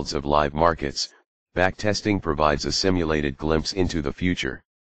the wilds of live markets, backtesting provides a simulated glimpse into the future.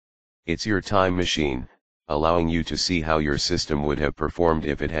 It's your time machine, allowing you to see how your system would have performed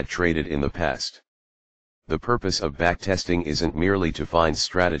if it had traded in the past. The purpose of backtesting isn't merely to find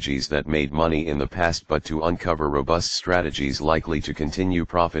strategies that made money in the past but to uncover robust strategies likely to continue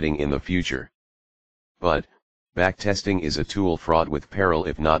profiting in the future. But, backtesting is a tool fraught with peril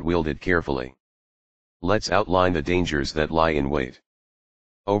if not wielded carefully. Let's outline the dangers that lie in wait.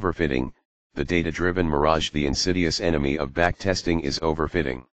 Overfitting, the data-driven mirage. The insidious enemy of backtesting is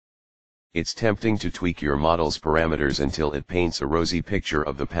overfitting. It's tempting to tweak your model's parameters until it paints a rosy picture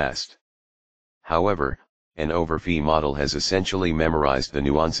of the past. However, an overfit model has essentially memorized the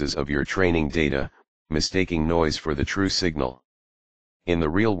nuances of your training data, mistaking noise for the true signal. In the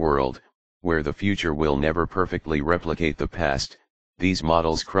real world, where the future will never perfectly replicate the past, these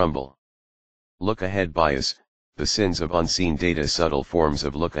models crumble. Look-ahead bias, the sins of unseen data. Subtle forms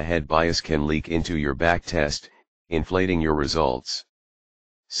of look-ahead bias can leak into your backtest, inflating your results.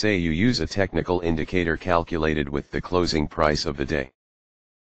 Say you use a technical indicator calculated with the closing price of the day.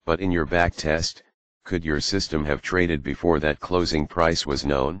 But in your backtest, could your system have traded before that closing price was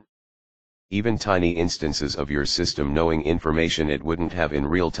known? Even tiny instances of your system knowing information it wouldn't have in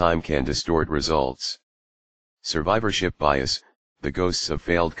real time can distort results. Survivorship bias, the ghosts of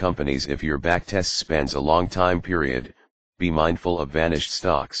failed companies. If your backtest spans a long time period, be mindful of vanished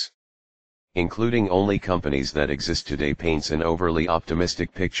stocks. Including only companies that exist today paints an overly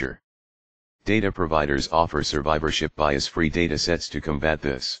optimistic picture. Data providers offer survivorship bias-free datasets to combat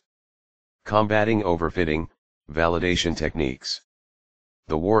this. Combating overfitting, validation techniques.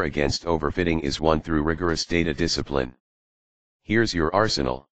 The war against overfitting is won through rigorous data discipline. Here's your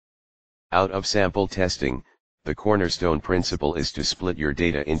arsenal. Out-of-sample testing, the cornerstone principle is to split your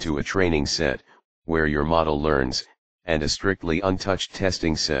data into a training set, where your model learns, and a strictly untouched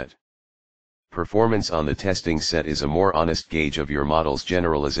testing set. Performance on the testing set is a more honest gauge of your model's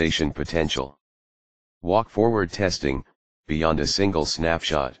generalization potential. Walk-forward testing, beyond a single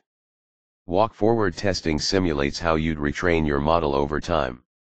snapshot. Walk-forward testing simulates how you'd retrain your model over time.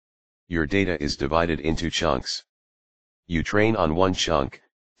 Your data is divided into chunks. You train on one chunk,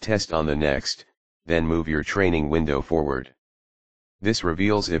 test on the next, then move your training window forward. This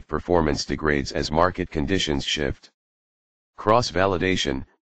reveals if performance degrades as market conditions shift. Cross-validation,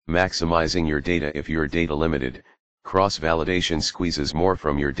 maximizing your data. If you're data limited, cross-validation squeezes more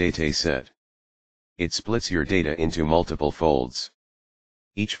from your data set. It splits your data into multiple folds.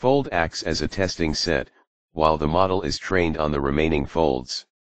 Each fold acts as a testing set, while the model is trained on the remaining folds.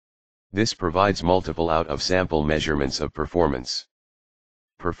 This provides multiple out-of-sample measurements of performance.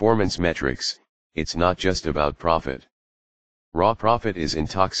 Performance metrics, it's not just about profit. Raw profit is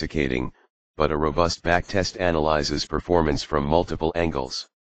intoxicating, but a robust backtest analyzes performance from multiple angles.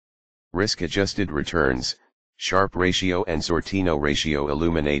 Risk-adjusted returns, Sharpe ratio and Sortino ratio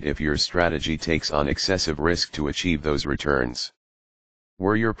illuminate if your strategy takes on excessive risk to achieve those returns.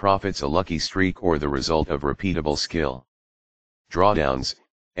 Were your profits a lucky streak or the result of repeatable skill? Drawdowns,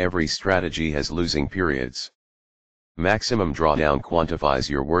 every strategy has losing periods. Maximum drawdown quantifies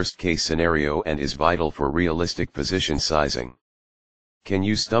your worst-case scenario and is vital for realistic position sizing. Can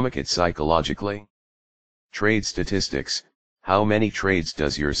you stomach it psychologically? Trade statistics, how many trades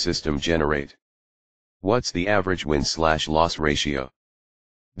does your system generate? What's the average win/loss ratio?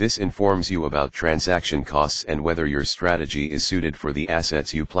 This informs you about transaction costs and whether your strategy is suited for the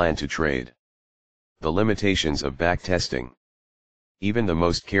assets you plan to trade. The limitations of backtesting. Even the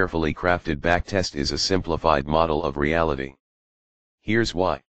most carefully crafted backtest is a simplified model of reality. Here's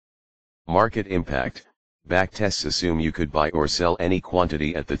why. Market impact. Backtests assume you could buy or sell any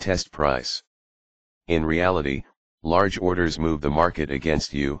quantity at the test price. In reality, large orders move the market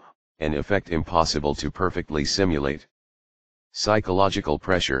against you, an effect impossible to perfectly simulate. Psychological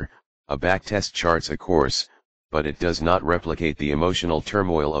pressure. A backtest charts a course, but it does not replicate the emotional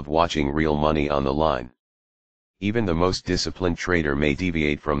turmoil of watching real money on the line. Even the most disciplined trader may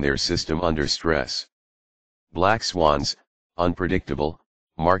deviate from their system under stress. Black swans, unpredictable,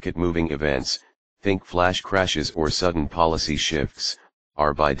 market-moving events, think flash crashes or sudden policy shifts,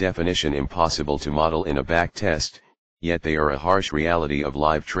 are by definition impossible to model in a backtest, yet they are a harsh reality of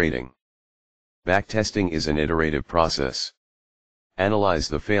live trading. Backtesting is an iterative process. Analyze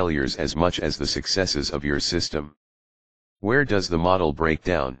the failures as much as the successes of your system. Where does the model break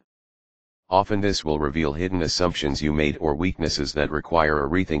down? Often this will reveal hidden assumptions you made or weaknesses that require a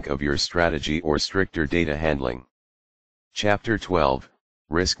rethink of your strategy or stricter data handling. Chapter 12,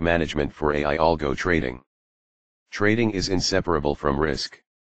 Risk Management for AI Algo Trading. Trading is inseparable from risk.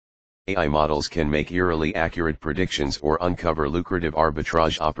 AI models can make eerily accurate predictions or uncover lucrative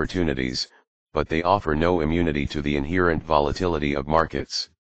arbitrage opportunities, but they offer no immunity to the inherent volatility of markets.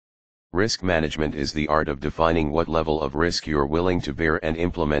 Risk management is the art of defining what level of risk you're willing to bear and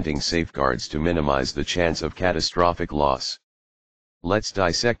implementing safeguards to minimize the chance of catastrophic loss. Let's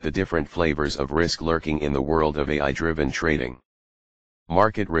dissect the different flavors of risk lurking in the world of AI-driven trading.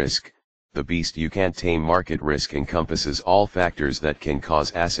 Market risk, the beast you can't tame. Market risk encompasses all factors that can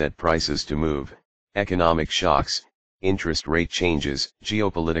cause asset prices to move: economic shocks, interest rate changes,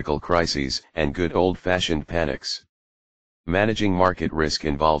 geopolitical crises, and good old-fashioned panics. Managing market risk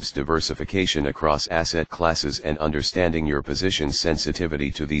involves diversification across asset classes and understanding your position's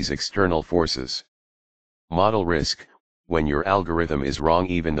sensitivity to these external forces. Model risk, when your algorithm is wrong.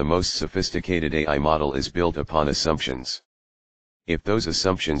 Even the most sophisticated AI model is built upon assumptions. If those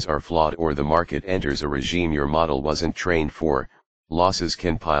assumptions are flawed or the market enters a regime your model wasn't trained for, losses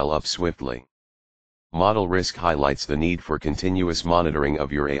can pile up swiftly. Model risk highlights the need for continuous monitoring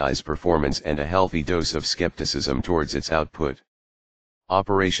of your AI's performance and a healthy dose of skepticism towards its output.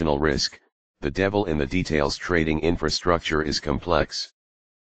 Operational risk, the devil in the details. Trading infrastructure is complex.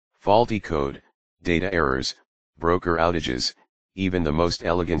 Faulty code, data errors, broker outages, even the most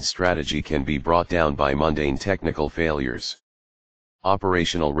elegant strategy can be brought down by mundane technical failures.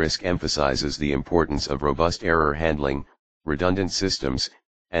 Operational risk emphasizes the importance of robust error handling, redundant systems,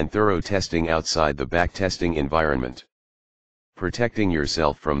 and thorough testing outside the backtesting environment. Protecting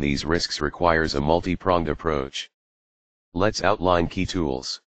yourself from these risks requires a multi-pronged approach. Let's outline key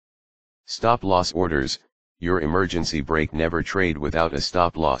tools. Stop loss orders, your emergency brake. Never trade without a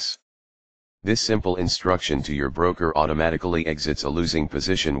stop loss. This simple instruction to your broker automatically exits a losing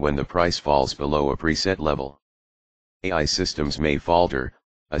position when the price falls below a preset level. AI systems may falter,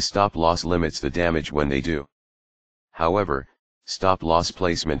 a stop loss limits the damage when they do. However, stop loss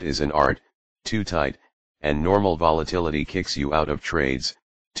placement is an art. Too tight, and normal volatility kicks you out of trades;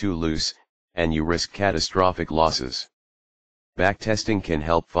 too loose, and you risk catastrophic losses. Backtesting can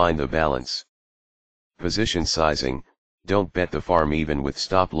help find the balance. Position sizing, don't bet the farm even with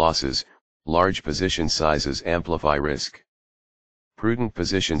stop losses. Large position sizes amplify risk. Prudent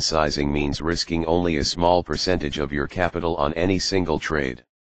position sizing means risking only a small percentage of your capital on any single trade.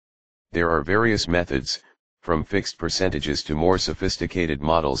 There are various methods, from fixed percentages to more sophisticated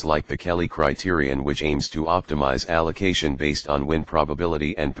models like the Kelly criterion, which aims to optimize allocation based on win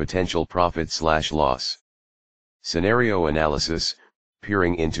probability and potential profit/loss. Scenario analysis,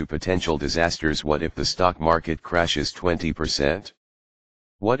 peering into potential disasters. What if the stock market crashes 20%?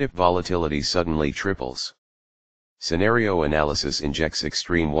 What if volatility suddenly triples? Scenario analysis injects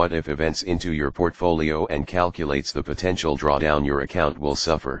extreme what-if events into your portfolio and calculates the potential drawdown your account will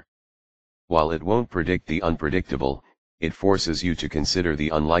suffer. While it won't predict the unpredictable, it forces you to consider the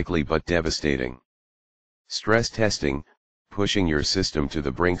unlikely but devastating. Stress testing, pushing your system to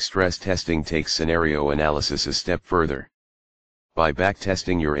the brink. Stress testing takes scenario analysis a step further. By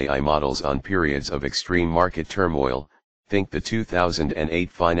backtesting your AI models on periods of extreme market turmoil, think the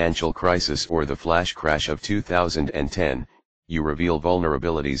 2008 financial crisis or the flash crash of 2010, you reveal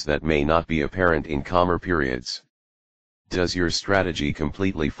vulnerabilities that may not be apparent in calmer periods. Does your strategy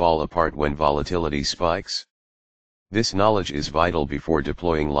completely fall apart when volatility spikes? This knowledge is vital before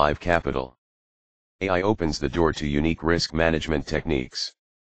deploying live capital. AI opens the door to unique risk management techniques.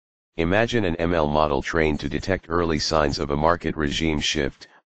 Imagine an ML model trained to detect early signs of a market regime shift,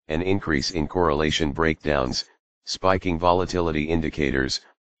 an increase in correlation breakdowns, spiking volatility indicators,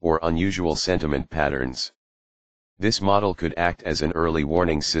 or unusual sentiment patterns. This model could act as an early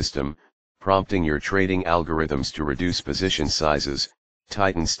warning system, prompting your trading algorithms to reduce position sizes,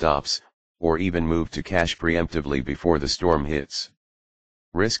 tighten stops, or even move to cash preemptively before the storm hits.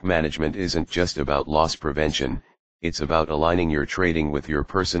 Risk management isn't just about loss prevention, it's about aligning your trading with your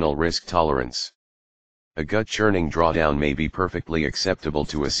personal risk tolerance. A gut-churning drawdown may be perfectly acceptable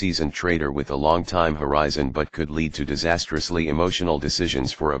to a seasoned trader with a long time horizon, but could lead to disastrously emotional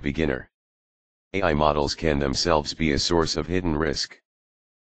decisions for a beginner. AI models can themselves be a source of hidden risk.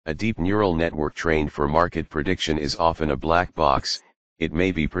 A deep neural network trained for market prediction is often a black box. It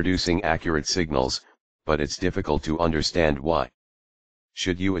may be producing accurate signals, but it's difficult to understand why.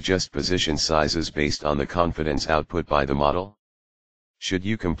 Should you adjust position sizes based on the confidence output by the model? Should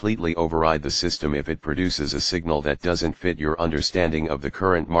you completely override the system if it produces a signal that doesn't fit your understanding of the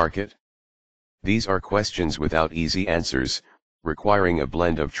current market? These are questions without easy answers, requiring a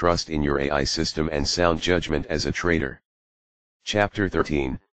blend of trust in your AI system and sound judgment as a trader. Chapter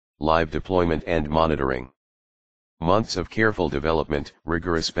 13, Live Deployment and Monitoring. Months of careful development,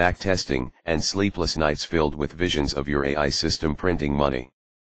 rigorous backtesting, and sleepless nights filled with visions of your AI system printing money.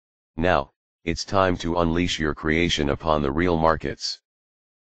 Now, it's time to unleash your creation upon the real markets.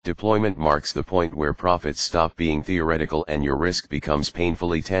 Deployment marks the point where profits stop being theoretical and your risk becomes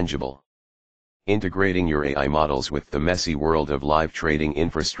painfully tangible. Integrating your AI models with the messy world of live trading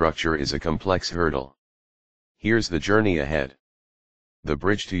infrastructure is a complex hurdle. Here's the journey ahead. The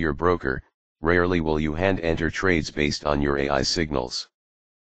bridge to your broker. Rarely will you hand-enter trades based on your AI signals.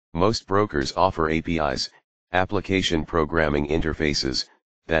 Most brokers offer APIs, application programming interfaces,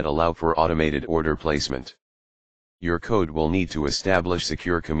 that allow for automated order placement. Your code will need to establish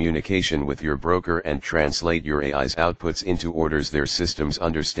secure communication with your broker and translate your AI's outputs into orders their systems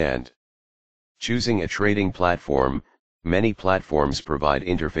understand. Choosing a trading platform. Many platforms provide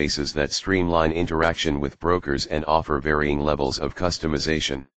interfaces that streamline interaction with brokers and offer varying levels of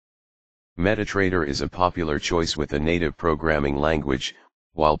customization. MetaTrader is a popular choice with a native programming language,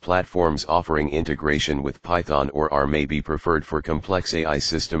 while platforms offering integration with Python or R may be preferred for complex AI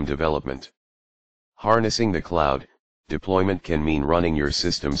system development. Harnessing the cloud. Deployment can mean running your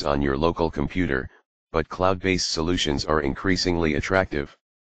systems on your local computer, but cloud-based solutions are increasingly attractive.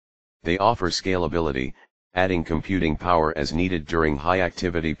 They offer scalability, adding computing power as needed during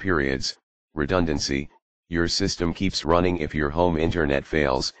high-activity periods, redundancy, your system keeps running if your home internet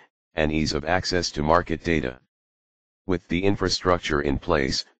fails, and ease of access to market data. With the infrastructure in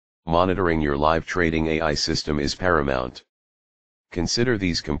place, monitoring your live trading AI system is paramount. Consider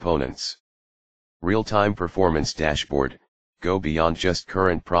these components. Real-time performance dashboard. Go beyond just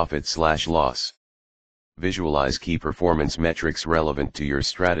current profit/loss. Visualize key performance metrics relevant to your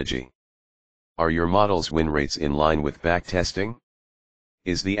strategy. Are your model's win rates in line with backtesting?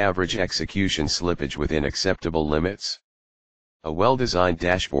 Is the average execution slippage within acceptable limits? A well-designed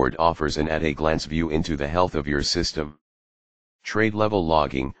dashboard offers an at-a-glance view into the health of your system. Trade-level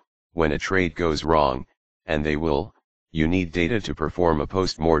logging. When a trade goes wrong, and they will, you need data to perform a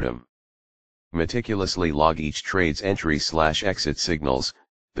post-mortem. Meticulously log each trade's entry/exit signals,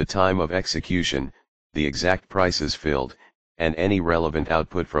 the time of execution, the exact prices filled, and any relevant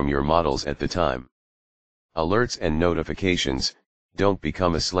output from your models at the time. Alerts and notifications. Don't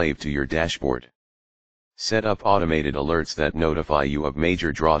become a slave to your dashboard. Set up automated alerts that notify you of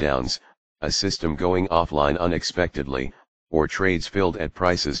major drawdowns, a system going offline unexpectedly, or trades filled at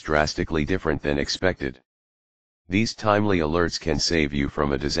prices drastically different than expected. These timely alerts can save you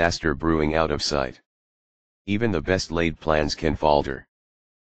from a disaster brewing out of sight. Even the best laid plans can falter.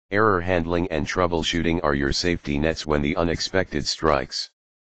 Error handling and troubleshooting are your safety nets when the unexpected strikes.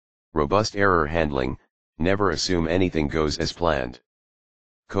 Robust error handling. Never assume anything goes as planned.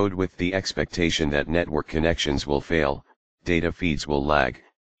 Code with the expectation that network connections will fail, data feeds will lag,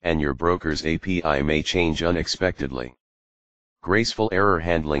 and your broker's API may change unexpectedly. Graceful error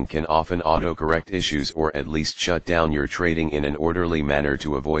handling can often auto-correct issues or at least shut down your trading in an orderly manner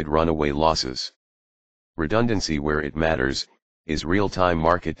to avoid runaway losses. Redundancy where it matters. Is real-time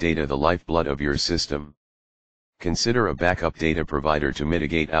market data the lifeblood of your system? Consider a backup data provider to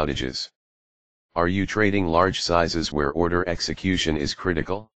mitigate outages. Are you trading large sizes where order execution is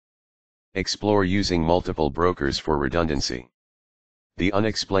critical? Explore using multiple brokers for redundancy. The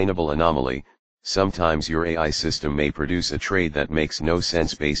unexplainable anomaly. Sometimes your AI system may produce a trade that makes no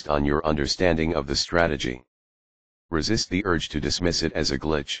sense based on your understanding of the strategy. Resist the urge to dismiss it as a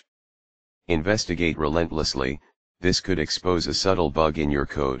glitch. Investigate relentlessly. This could expose a subtle bug in your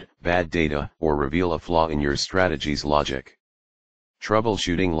code, bad data, or reveal a flaw in your strategy's logic.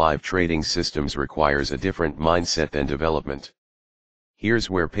 Troubleshooting live trading systems requires a different mindset than development. Here's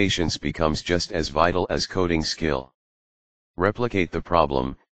where patience becomes just as vital as coding skill. Replicate the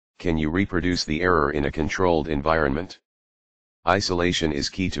problem. Can you reproduce the error in a controlled environment? Isolation is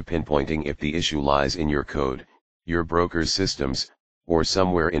key to pinpointing if the issue lies in your code, your broker's systems, or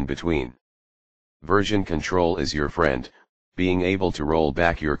somewhere in between. Version control is your friend. Being able to roll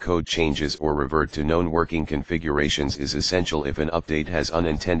back your code changes or revert to known working configurations is essential if an update has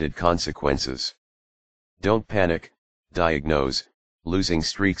unintended consequences. Don't panic, diagnose. Losing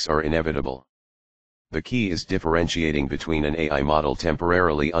streaks are inevitable. The key is differentiating between an AI model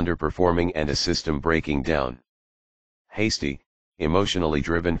temporarily underperforming and a system breaking down. Hasty, emotionally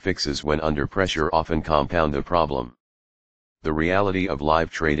driven fixes when under pressure often compound the problem. The reality of live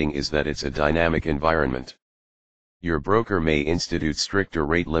trading is that it's a dynamic environment. Your broker may institute stricter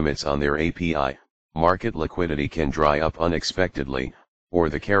rate limits on their API, market liquidity can dry up unexpectedly, or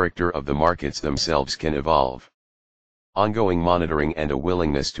the character of the markets themselves can evolve. Ongoing monitoring and a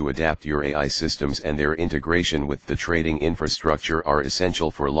willingness to adapt your AI systems and their integration with the trading infrastructure are essential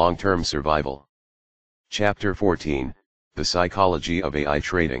for long-term survival. Chapter 14, The Psychology of AI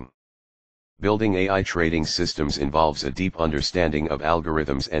Trading. Building AI trading systems involves a deep understanding of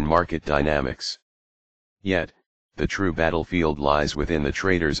algorithms and market dynamics. Yet, the true battlefield lies within the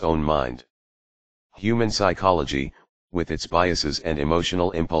trader's own mind. Human psychology, with its biases and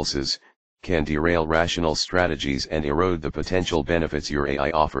emotional impulses, can derail rational strategies and erode the potential benefits your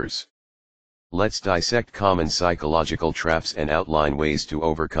AI offers. Let's dissect common psychological traps and outline ways to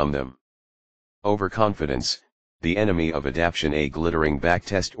overcome them. Overconfidence, the enemy of adaptation. A glittering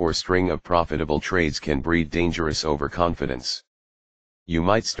backtest or string of profitable trades can breed dangerous overconfidence. You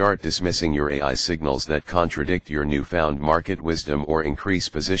might start dismissing your AI signals that contradict your newfound market wisdom or increase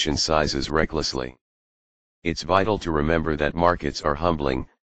position sizes recklessly. It's vital to remember that markets are humbling.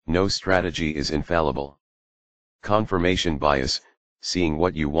 No strategy is infallible. Confirmation bias, seeing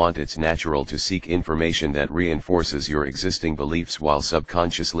what you want. It's natural to seek information that reinforces your existing beliefs while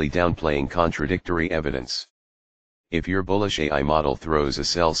subconsciously downplaying contradictory evidence. If your bullish AI model throws a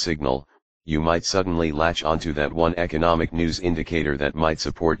sell signal, you might suddenly latch onto that one economic news indicator that might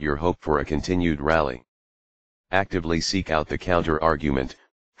support your hope for a continued rally. Actively seek out the counter-argument,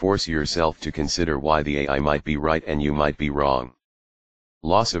 force yourself to consider why the AI might be right and you might be wrong.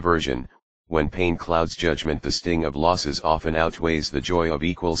 Loss aversion, when pain clouds judgment, the sting of losses often outweighs the joy of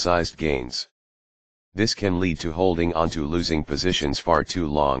equal-sized gains. This can lead to holding onto losing positions far too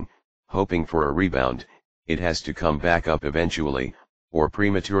long, hoping for a rebound, it has to come back up eventually, or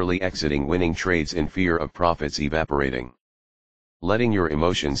prematurely exiting winning trades in fear of profits evaporating. Letting your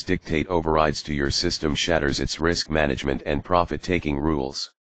emotions dictate overrides to your system shatters its risk management and profit-taking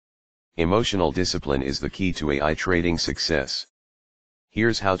rules. Emotional discipline is the key to AI trading success.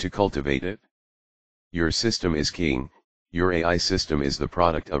 Here's how to cultivate it. Your system is king. Your AI system is the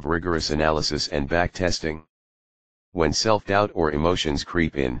product of rigorous analysis and backtesting. When self-doubt or emotions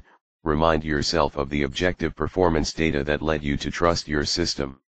creep in, remind yourself of the objective performance data that led you to trust your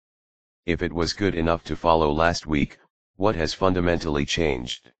system. If it was good enough to follow last week, what has fundamentally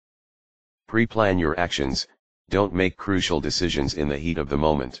changed? Pre-plan your actions, don't make crucial decisions in the heat of the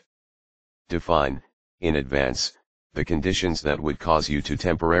moment. Define, in advance, the conditions that would cause you to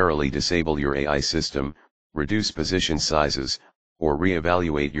temporarily disable your AI system, reduce position sizes, or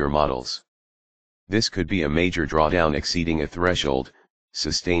reevaluate your models. This could be a major drawdown exceeding a threshold,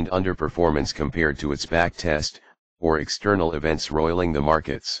 sustained underperformance compared to its backtest, or external events roiling the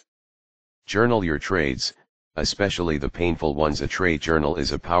markets. Journal your trades, especially the painful ones. A trade journal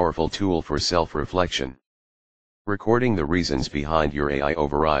is a powerful tool for self-reflection. Recording the reasons behind your AI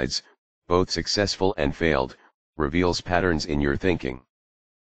overrides, both successful and failed, reveals patterns in your thinking.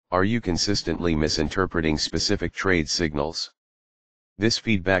 Are you consistently misinterpreting specific trade signals? This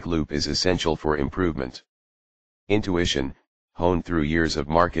feedback loop is essential for improvement. Intuition, honed through years of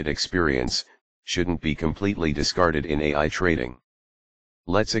market experience, shouldn't be completely discarded in AI trading.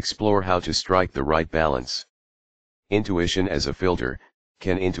 Let's explore how to strike the right balance. Intuition as a filter.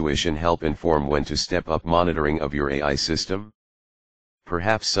 Can intuition help inform when to step up monitoring of your AI system?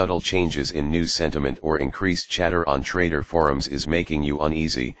 Perhaps subtle changes in news sentiment or increased chatter on trader forums is making you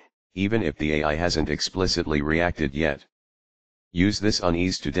uneasy, even if the AI hasn't explicitly reacted yet. Use this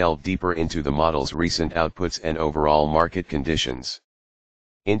unease to delve deeper into the model's recent outputs and overall market conditions.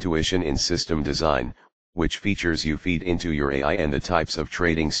 Intuition in system design, which features you feed into your AI and the types of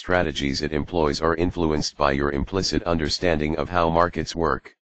trading strategies it employs are influenced by your implicit understanding of how markets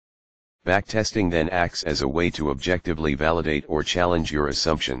work. Backtesting then acts as a way to objectively validate or challenge your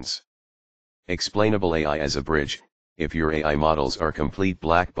assumptions. Explainable AI as a bridge. If your AI models are complete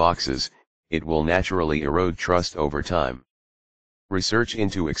black boxes, it will naturally erode trust over time. Research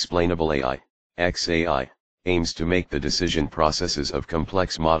into explainable AI, XAI, aims to make the decision processes of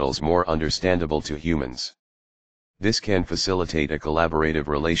complex models more understandable to humans. This can facilitate a collaborative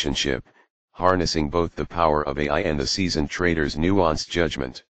relationship, harnessing both the power of AI and the seasoned trader's nuanced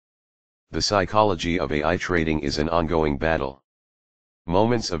judgment. The psychology of AI trading is an ongoing battle.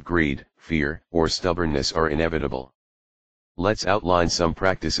 Moments of greed, fear, or stubbornness are inevitable. Let's outline some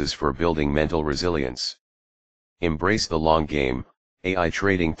practices for building mental resilience. Embrace the long game. AI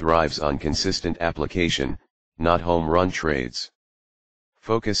trading thrives on consistent application, not home run trades.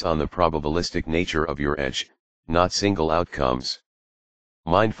 Focus on the probabilistic nature of your edge, not single outcomes.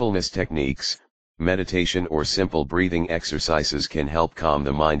 Mindfulness techniques, meditation or simple breathing exercises can help calm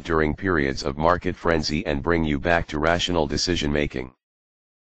the mind during periods of market frenzy and bring you back to rational decision making.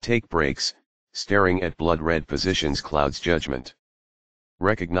 Take breaks. Staring at blood-red positions clouds judgment.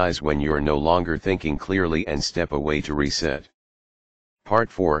 Recognize when you're no longer thinking clearly and step away to reset. Part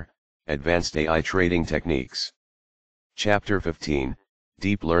 4, Advanced AI Trading Techniques. Chapter 15,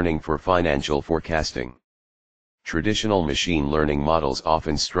 Deep Learning for Financial Forecasting. Traditional machine learning models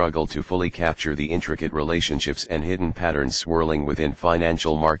often struggle to fully capture the intricate relationships and hidden patterns swirling within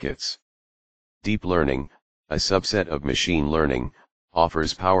financial markets. Deep learning, a subset of machine learning,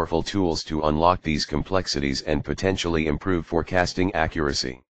 offers powerful tools to unlock these complexities and potentially improve forecasting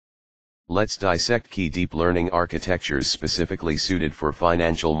accuracy. Let's dissect key deep learning architectures specifically suited for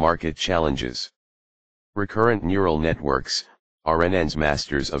financial market challenges. Recurrent neural networks, RNNs.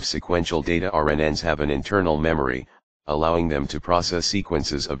 Masters of sequential data. RNNs have an internal memory, allowing them to process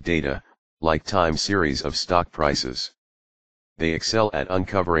sequences of data, like time series of stock prices. They excel at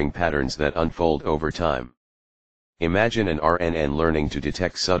uncovering patterns that unfold over time. Imagine an RNN learning to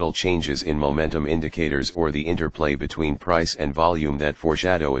detect subtle changes in momentum indicators or the interplay between price and volume that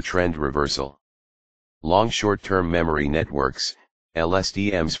foreshadow a trend reversal. Long short-term memory networks,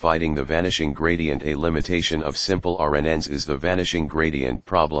 LSTMs. Fighting the vanishing gradient. A limitation of simple RNNs is the vanishing gradient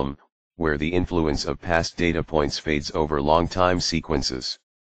problem, where the influence of past data points fades over long time sequences.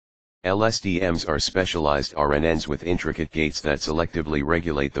 LSTMs are specialized RNNs with intricate gates that selectively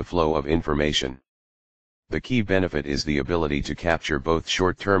regulate the flow of information. The key benefit is the ability to capture both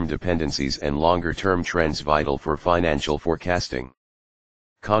short-term dependencies and longer-term trends vital for financial forecasting.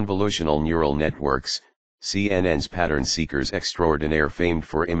 Convolutional neural networks, CNNs. Pattern seekers extraordinaire. Famed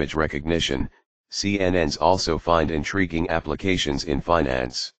for image recognition, CNNs also find intriguing applications in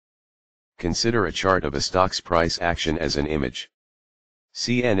finance. Consider a chart of a stock's price action as an image.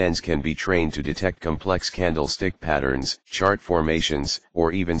 CNNs can be trained to detect complex candlestick patterns, chart formations,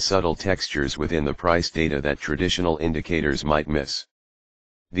 or even subtle textures within the price data that traditional indicators might miss.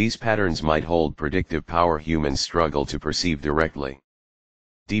 These patterns might hold predictive power humans struggle to perceive directly.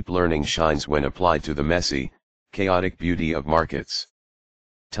 Deep learning shines when applied to the messy, chaotic beauty of markets.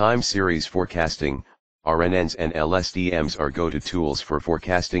 Time series forecasting, RNNs and LSTMs are go-to tools for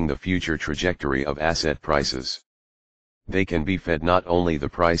forecasting the future trajectory of asset prices. They can be fed not only the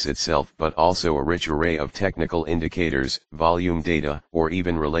price itself but also a rich array of technical indicators, volume data, or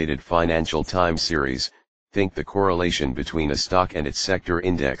even related financial time series, think the correlation between a stock and its sector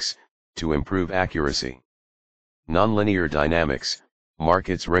index, to improve accuracy. Nonlinear dynamics,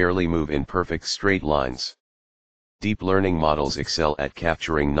 markets rarely move in perfect straight lines. Deep learning models excel at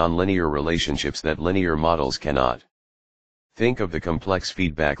capturing nonlinear relationships that linear models cannot. Think of the complex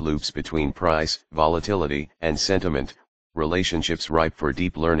feedback loops between price, volatility, and sentiment, relationships ripe for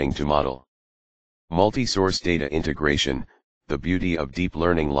deep learning to model. Multi-source data integration, the beauty of deep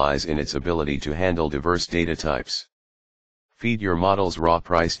learning lies in its ability to handle diverse data types. Feed your models raw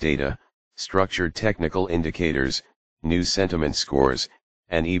price data, structured technical indicators, news sentiment scores,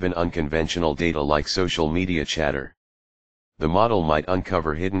 and even unconventional data like social media chatter. The model might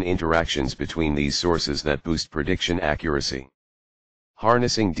uncover hidden interactions between these sources that boost prediction accuracy.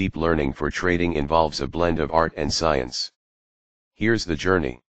 Harnessing deep learning for trading involves a blend of art and science. Here's the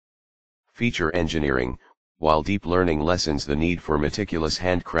journey. Feature engineering. While deep learning lessens the need for meticulous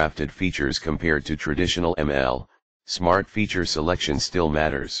handcrafted features compared to traditional ML, smart feature selection still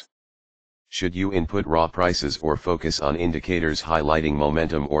matters. Should you input raw prices or focus on indicators highlighting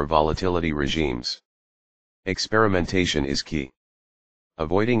momentum or volatility regimes? Experimentation is key.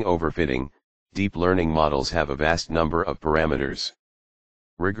 Avoiding overfitting, deep learning models have a vast number of parameters.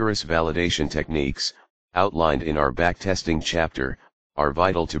 Rigorous validation techniques, outlined in our backtesting chapter, are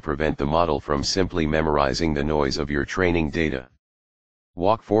vital to prevent the model from simply memorizing the noise of your training data.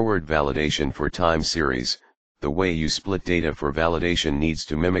 Walk-forward validation for time series. The way you split data for validation needs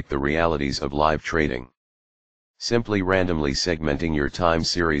to mimic the realities of live trading. Simply randomly segmenting your time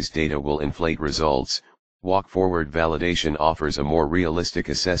series data will inflate results. Walk-forward validation offers a more realistic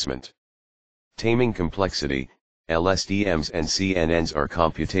assessment. Taming complexity. LSTMs and CNNs are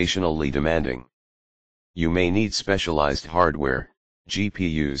computationally demanding. You may need specialized hardware,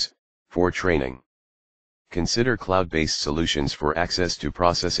 GPUs, for training. Consider cloud-based solutions for access to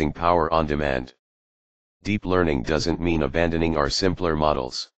processing power on demand. Deep learning doesn't mean abandoning our simpler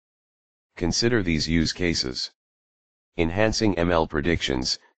models. Consider these use cases. Enhancing ML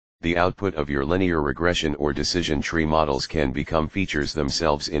predictions. the output of your linear regression or decision tree models can become features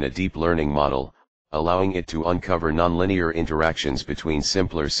themselves in a deep learning model, allowing it to uncover nonlinear interactions between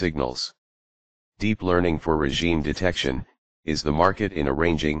simpler signals. Deep learning for regime detection is the market in a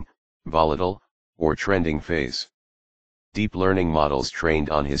ranging, volatile, or trending phase. Deep learning models trained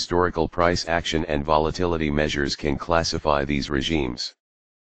on historical price action and volatility measures can classify these regimes.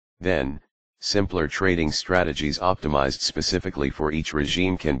 Then, simpler trading strategies optimized specifically for each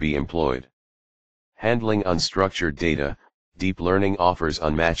regime can be employed. Handling unstructured data, deep learning offers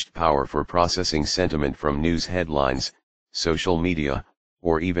unmatched power for processing sentiment from news headlines, social media,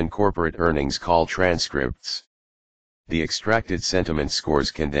 or even corporate earnings call transcripts. The extracted sentiment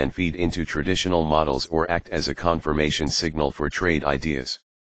scores can then feed into traditional models or act as a confirmation signal for trade ideas.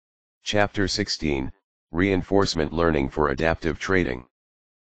 Chapter 16, Reinforcement Learning for Adaptive Trading.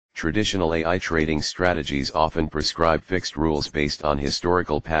 Traditional AI trading strategies often prescribe fixed rules based on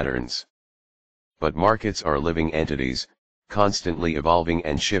historical patterns. But markets are living entities, constantly evolving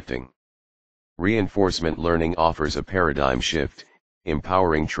and shifting. Reinforcement learning offers a paradigm shift,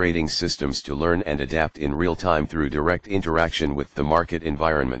 empowering trading systems to learn and adapt in real time through direct interaction with the market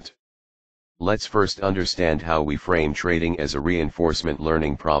environment. Let's first understand how we frame trading as a reinforcement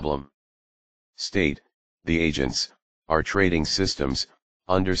learning problem. State, the agents, are trading systems,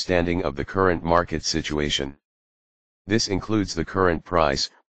 understanding of the current market situation. This includes the current price,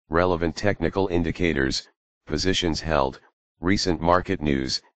 relevant technical indicators, positions held, recent market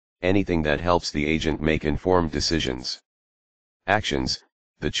news, anything that helps the agent make informed decisions. Actions,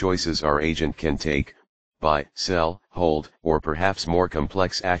 the choices our agent can take, buy, sell, hold, or perhaps more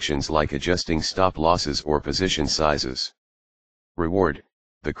complex actions like adjusting stop losses or position sizes. Reward,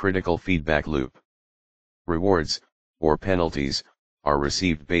 the critical feedback loop. Rewards, or penalties, are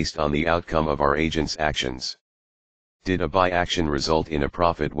received based on the outcome of our agent's actions. Did a buy action result in a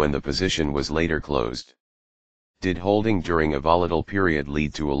profit when the position was later closed? Did holding during a volatile period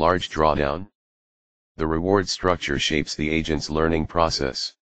lead to a large drawdown? The reward structure shapes the agent's learning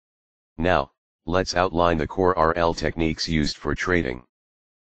process. Now, let's outline the core RL techniques used for trading.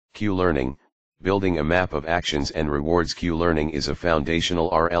 Q-learning, building a map of actions and rewards. Q-learning is a foundational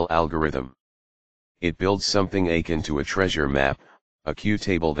RL algorithm. It builds something akin to a treasure map, a Q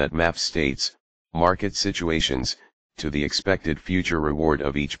table that maps states, market situations, to the expected future reward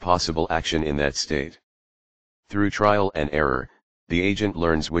of each possible action in that state. Through trial and error, the agent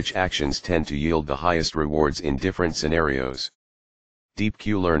learns which actions tend to yield the highest rewards in different scenarios. Deep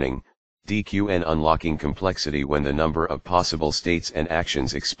Q learning, DQN, unlocking complexity. When the number of possible states and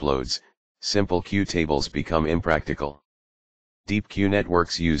actions explodes, simple Q tables become impractical. Deep Q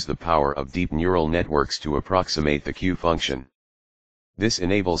networks use the power of deep neural networks to approximate the Q function. This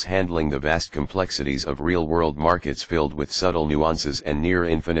enables handling the vast complexities of real-world markets filled with subtle nuances and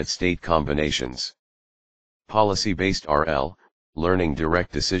near-infinite state combinations. Policy-based RL, learning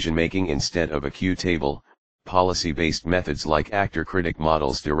direct decision-making instead of a Q table. Policy-based methods like actor-critic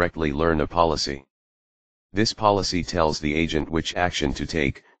models directly learn a policy. This policy tells the agent which action to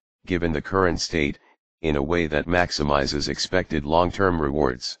take, given the current state, in a way that maximizes expected long-term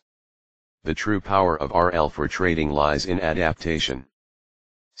rewards. The true power of RL for trading lies in adaptation.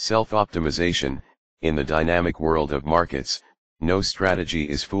 Self-optimization. In the dynamic world of markets, no strategy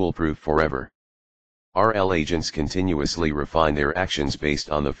is foolproof forever. RL agents continuously refine their actions based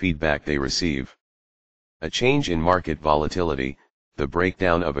on the feedback they receive. A change in market volatility, the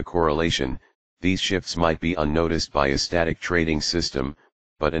breakdown of a correlation, these shifts might be unnoticed by a static trading system,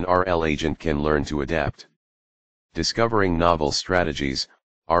 but an RL agent can learn to adapt. Discovering novel strategies,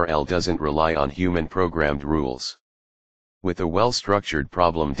 RL doesn't rely on human-programmed rules. With a well-structured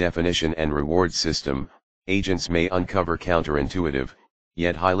problem definition and reward system, agents may uncover counterintuitive,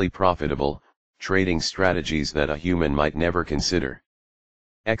 yet highly profitable, trading strategies that a human might never consider.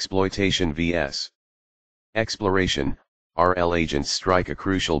 Exploitation vs. exploration. RL agents strike a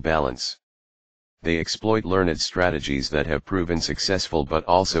crucial balance. They exploit learned strategies that have proven successful but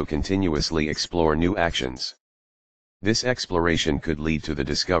also continuously explore new actions. This exploration could lead to the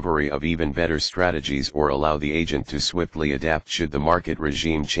discovery of even better strategies or allow the agent to swiftly adapt should the market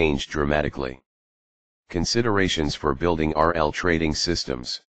regime change dramatically. Considerations for building RL trading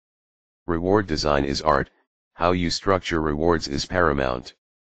systems. Reward design is art, how you structure rewards is paramount.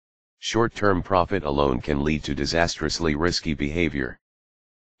 Short-term profit alone can lead to disastrously risky behavior.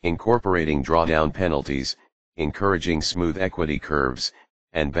 Incorporating drawdown penalties, encouraging smooth equity curves,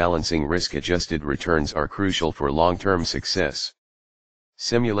 and balancing risk-adjusted returns are crucial for long-term success.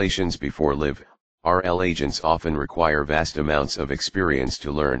 Simulations before live, RL agents often require vast amounts of experience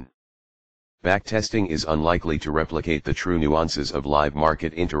to learn. Backtesting is unlikely to replicate the true nuances of live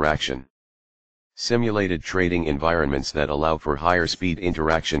market interaction. Simulated trading environments that allow for higher speed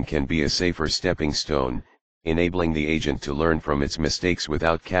interaction can be a safer stepping stone, enabling the agent to learn from its mistakes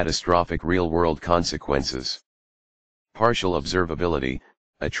without catastrophic real-world consequences. Partial observability: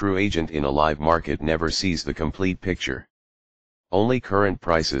 a true agent in a live market never sees the complete picture. Only current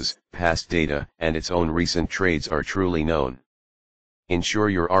prices, past data, and its own recent trades are truly known. Ensure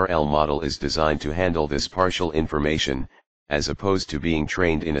your RL model is designed to handle this partial information, as opposed to being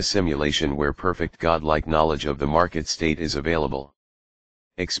trained in a simulation where perfect godlike knowledge of the market state is available.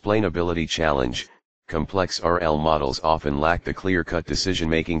 Explainability challenge: complex RL models often lack the clear-cut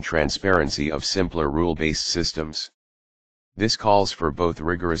decision-making transparency of simpler rule-based systems. This calls for both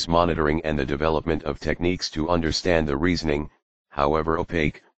rigorous monitoring and the development of techniques to understand the reasoning, however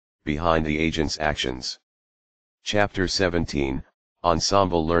opaque, behind the agent's actions. Chapter 17: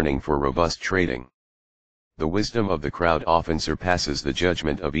 Ensemble Learning for Robust Trading. The wisdom of the crowd often surpasses the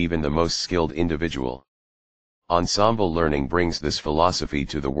judgment of even the most skilled individual. Ensemble learning brings this philosophy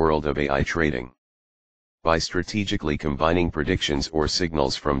to the world of AI trading. By strategically combining predictions or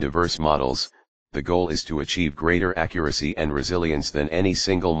signals from diverse models, the goal is to achieve greater accuracy and resilience than any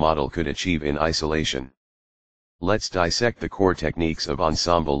single model could achieve in isolation. Let's dissect the core techniques of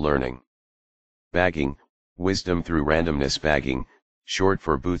ensemble learning. Bagging: wisdom through randomness. Bagging, short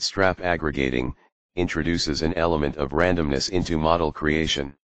for bootstrap aggregating, introduces an element of randomness into model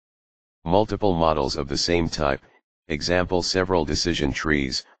creation. Multiple models of the same type, example several decision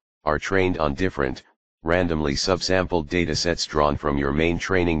trees, are trained on different, randomly subsampled datasets drawn from your main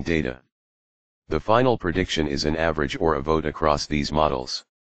training data. The final prediction is an average or a vote across these models.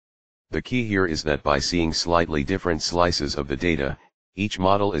 The key here is that by seeing slightly different slices of the data, each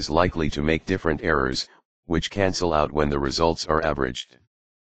model is likely to make different errors, which cancel out when the results are averaged.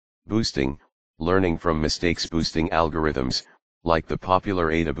 Boosting: learning from mistakes. Boosting algorithms, like the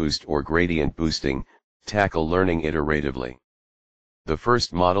popular AdaBoost or gradient boosting, tackle learning iteratively. The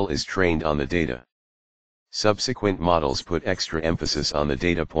first model is trained on the data. Subsequent models put extra emphasis on the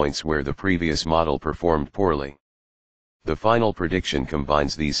data points where the previous model performed poorly. The final prediction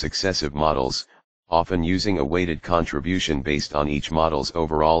combines these successive models, often using a weighted contribution based on each model's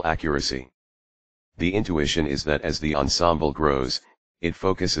overall accuracy. The intuition is that as the ensemble grows, it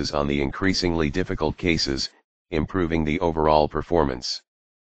focuses on the increasingly difficult cases, improving the overall performance.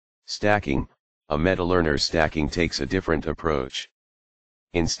 Stacking: a meta-learner stacking takes a different approach.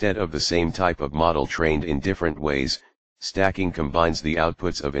 Instead of the same type of model trained in different ways, stacking combines the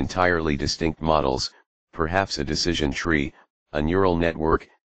outputs of entirely distinct models, perhaps a decision tree, a neural network,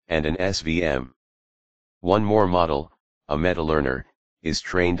 and an SVM. One more model, a meta-learner, is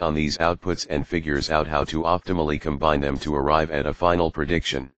trained on these outputs and figures out how to optimally combine them to arrive at a final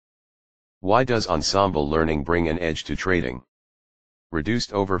prediction. Why does ensemble learning bring an edge to trading?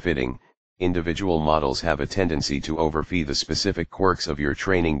 Reduced overfitting: individual models have a tendency to overfeed the specific quirks of your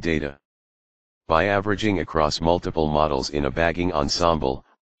training data. By averaging across multiple models in a bagging ensemble,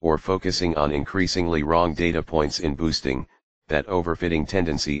 or focusing on increasingly wrong data points in boosting, that overfitting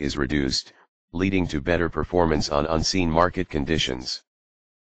tendency is reduced, leading to better performance on unseen market conditions.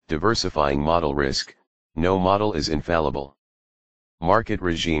 Diversifying model risk: no model is infallible. Market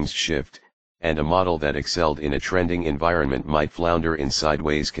regimes shift, and a model that excelled in a trending environment might flounder in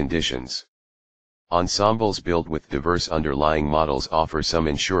sideways conditions. Ensembles built with diverse underlying models offer some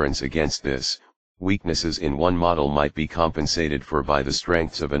insurance against this. Weaknesses in one model might be compensated for by the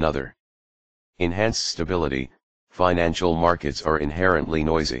strengths of another. Enhanced stability: financial markets are inherently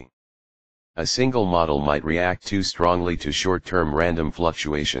noisy. A single model might react too strongly to short-term random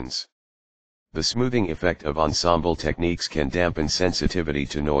fluctuations. The smoothing effect of ensemble techniques can dampen sensitivity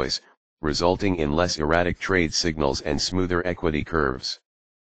to noise, resulting in less erratic trade signals and smoother equity curves.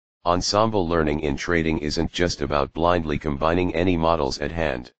 Ensemble learning in trading isn't just about blindly combining any models at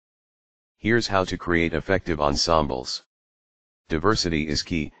hand. Here's how to create effective ensembles. Diversity is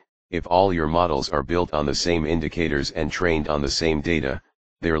key. If all your models are built on the same indicators and trained on the same data,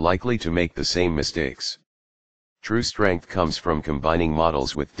 they're likely to make the same mistakes. True strength comes from combining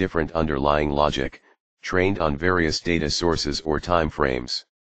models with different underlying logic, trained on various data sources or time frames.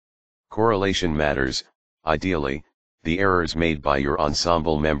 Correlation matters. Ideally, the errors made by your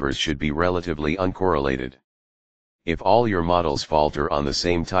ensemble members should be relatively uncorrelated. If all your models falter on the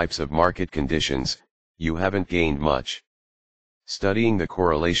same types of market conditions, you haven't gained much. Studying the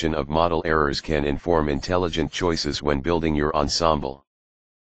correlation of model errors can inform intelligent choices when building your ensemble.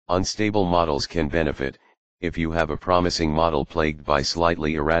 Unstable models can benefit. If you have a promising model plagued by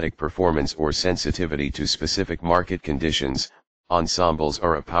slightly erratic performance or sensitivity to specific market conditions, ensembles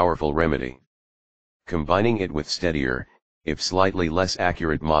are a powerful remedy. Combining it with steadier, if slightly less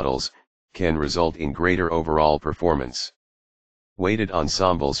accurate models, can result in greater overall performance. Weighted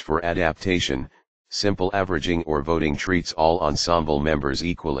ensembles for adaptation, simple averaging or voting treats all ensemble members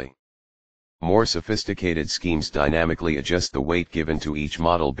equally. More sophisticated schemes dynamically adjust the weight given to each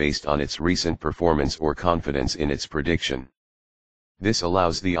model based on its recent performance or confidence in its prediction. This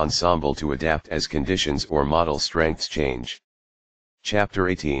allows the ensemble to adapt as conditions or model strengths change. Chapter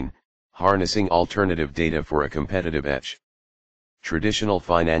 18, Harnessing Alternative Data for a Competitive Edge. Traditional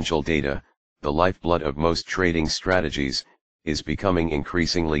financial data, the lifeblood of most trading strategies, is becoming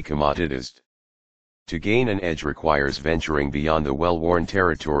increasingly commoditized. To gain an edge requires venturing beyond the well-worn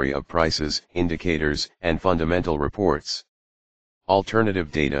territory of prices, indicators, and fundamental reports.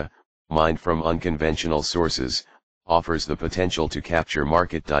 Alternative data, mined from unconventional sources, offers the potential to capture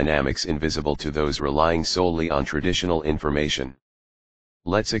market dynamics invisible to those relying solely on traditional information.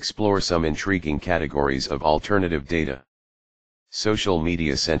 Let's explore some intriguing categories of alternative data. Social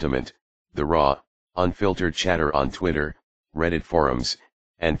media sentiment, the raw, unfiltered chatter on Twitter, Reddit forums,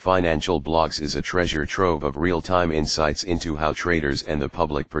 and financial blogs is a treasure trove of real-time insights into how traders and the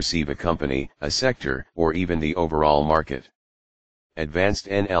public perceive a company, a sector, or even the overall market. Advanced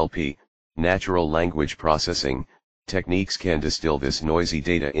NLP, natural language processing, techniques can distill this noisy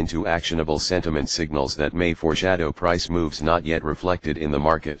data into actionable sentiment signals that may foreshadow price moves not yet reflected in the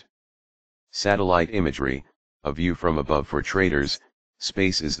market. Satellite imagery, a view from above for traders,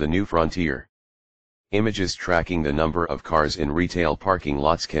 space is the new frontier. Images tracking the number of cars in retail parking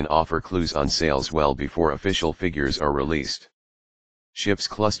lots can offer clues on sales well before official figures are released. Ships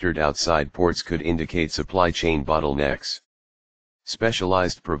clustered outside ports could indicate supply chain bottlenecks.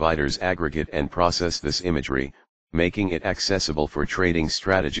 Specialized providers aggregate and process this imagery, making it accessible for trading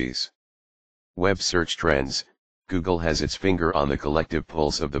strategies. Web search trends, Google has its finger on the collective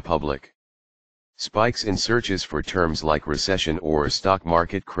pulse of the public. Spikes in searches for terms like recession or stock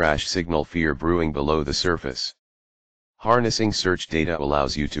market crash signal fear brewing below the surface. Harnessing search data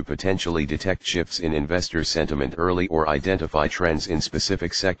allows you to potentially detect shifts in investor sentiment early or identify trends in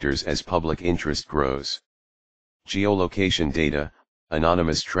specific sectors as public interest grows. Geolocation data,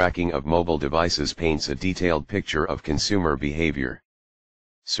 anonymous tracking of mobile devices paints a detailed picture of consumer behavior.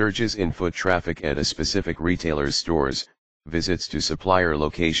 Surges in foot traffic at a specific retailer's stores, visits to supplier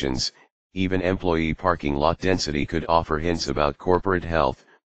locations, even employee parking lot density could offer hints about corporate health,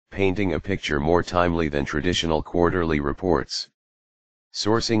 painting a picture more timely than traditional quarterly reports.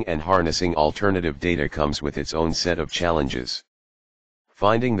 Sourcing and harnessing alternative data comes with its own set of challenges.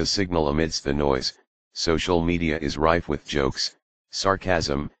 Finding the signal amidst the noise, social media is rife with jokes,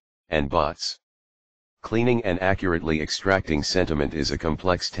 sarcasm, and bots. Cleaning and accurately extracting sentiment is a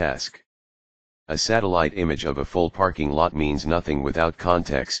complex task. A satellite image of a full parking lot means nothing without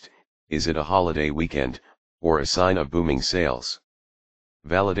context. Is it a holiday weekend, or a sign of booming sales?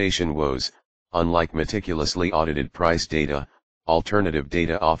 Validation woes, unlike meticulously audited price data, alternative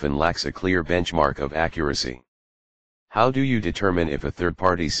data often lacks a clear benchmark of accuracy. How do you determine if a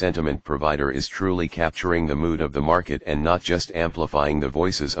third-party sentiment provider is truly capturing the mood of the market and not just amplifying the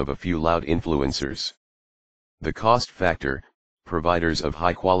voices of a few loud influencers? The cost factor, providers of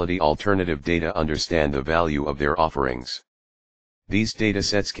high-quality alternative data understand the value of their offerings. These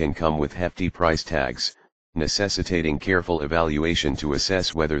datasets can come with hefty price tags, necessitating careful evaluation to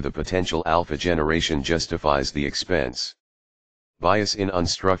assess whether the potential alpha generation justifies the expense. Bias in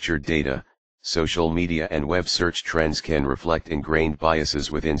unstructured data, social media and web search trends can reflect ingrained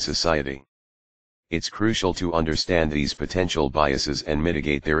biases within society. It's crucial to understand these potential biases and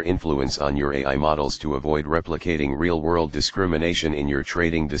mitigate their influence on your AI models to avoid replicating real-world discrimination in your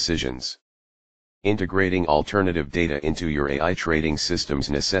trading decisions. Integrating alternative data into your AI trading systems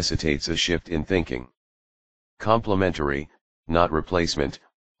necessitates a shift in thinking. Complementary, not replacement,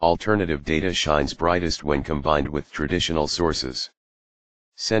 alternative data shines brightest when combined with traditional sources.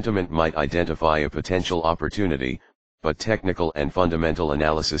 Sentiment might identify a potential opportunity, but technical and fundamental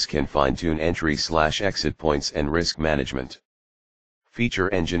analysis can fine-tune entry/exit points and risk management.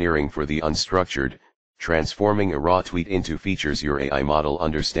 Feature engineering for the unstructured, transforming a raw tweet into features your AI model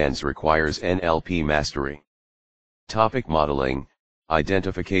understands requires NLP mastery. Topic modeling,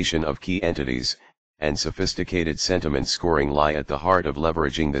 identification of key entities, and sophisticated sentiment scoring lie at the heart of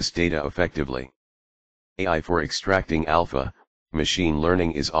leveraging this data effectively. AI for extracting alpha, machine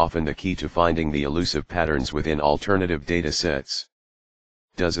learning is often the key to finding the elusive patterns within alternative data sets.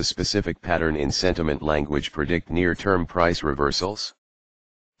 Does a specific pattern in sentiment language predict near-term price reversals?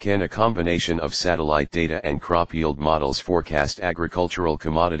 Can a combination of satellite data and crop yield models forecast agricultural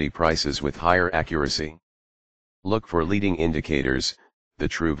commodity prices with higher accuracy? Look for leading indicators, the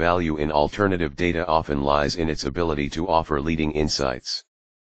true value in alternative data often lies in its ability to offer leading insights.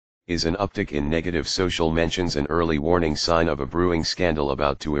 Is an uptick in negative social mentions an early warning sign of a brewing scandal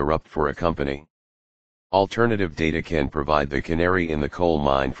about to erupt for a company? Alternative data can provide the canary in the coal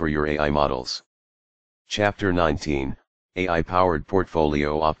mine for your AI models. Chapter 19, AI-Powered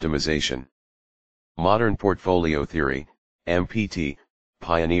Portfolio Optimization. Modern portfolio theory, MPT,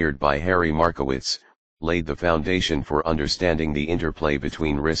 pioneered by Harry Markowitz, laid the foundation for understanding the interplay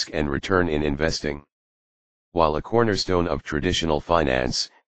between risk and return in investing. While a cornerstone of traditional finance,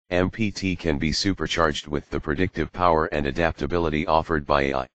 MPT can be supercharged with the predictive power and adaptability offered by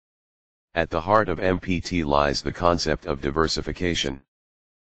AI. At the heart of MPT lies the concept of diversification.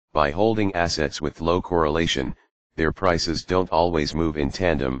 By holding assets with low correlation, their prices don't always move in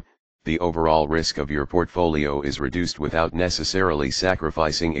tandem, the overall risk of your portfolio is reduced without necessarily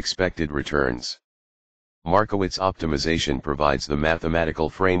sacrificing expected returns. Markowitz optimization provides the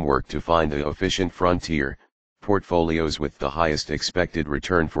mathematical framework to find the efficient frontier, portfolios with the highest expected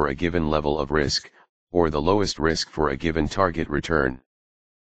return for a given level of risk, or the lowest risk for a given target return.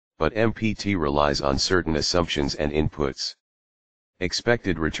 But MPT relies on certain assumptions and inputs.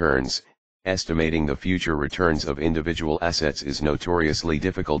 Expected returns, estimating the future returns of individual assets, is notoriously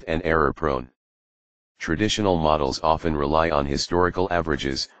difficult and error-prone. Traditional models often rely on historical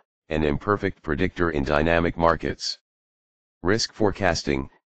averages, an imperfect predictor in dynamic markets. Risk forecasting,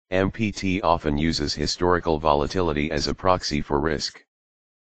 MPT often uses historical volatility as a proxy for risk.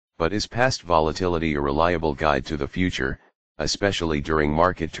 But is past volatility a reliable guide to the future, especially during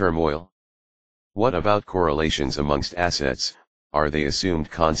market turmoil? What about correlations amongst assets? Are they assumed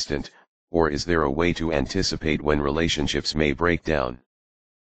constant, or is there a way to anticipate when relationships may break down?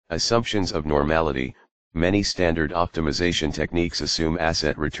 Assumptions of normality. Many standard optimization techniques assume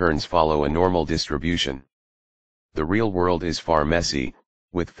asset returns follow a normal distribution. The real world is far messy,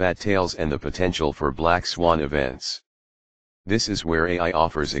 with fat tails and the potential for black swan events. This is where AI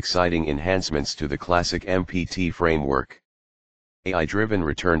offers exciting enhancements to the classic MPT framework. AI-driven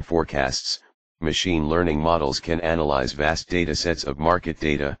return forecasts. Machine learning models can analyze vast datasets of market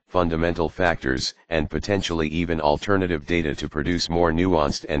data, fundamental factors, and potentially even alternative data to produce more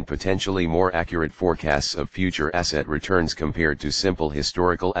nuanced and potentially more accurate forecasts of future asset returns compared to simple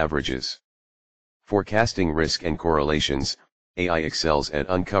historical averages. Forecasting risk and correlations. AI excels at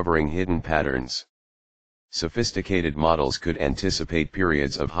uncovering hidden patterns. Sophisticated models could anticipate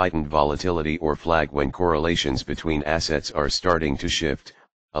periods of heightened volatility or flag when correlations between assets are starting to shift,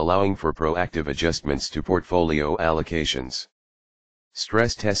 allowing for proactive adjustments to portfolio allocations.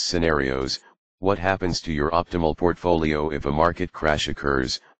 Stress test scenarios. What happens to your optimal portfolio if a market crash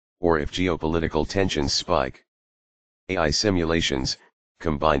occurs, or if geopolitical tensions spike? AI simulations,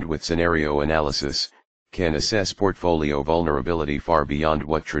 combined with scenario analysis, can assess portfolio vulnerability far beyond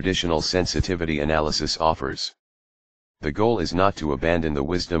what traditional sensitivity analysis offers. The goal is not to abandon the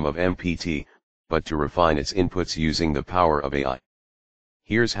wisdom of MPT, but to refine its inputs using the power of AI.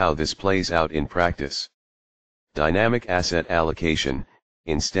 Here's how this plays out in practice. Dynamic asset allocation.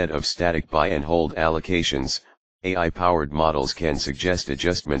 Instead of static buy and hold allocations, AI-powered models can suggest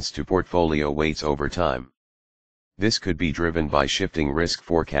adjustments to portfolio weights over time. This could be driven by shifting risk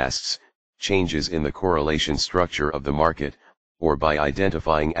forecasts, changes in the correlation structure of the market, or by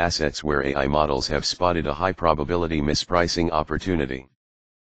identifying assets where AI models have spotted a high probability mispricing opportunity.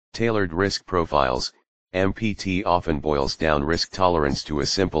 Tailored risk profiles. MPT often boils down risk tolerance to a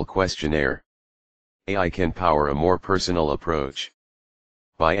simple questionnaire. AI can power a more personal approach.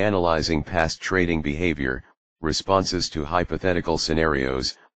 By analyzing past trading behavior, responses to hypothetical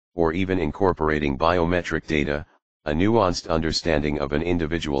scenarios, or even incorporating biometric data, a nuanced understanding of an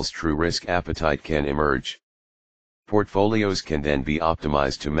individual's true risk appetite can emerge. Portfolios can then be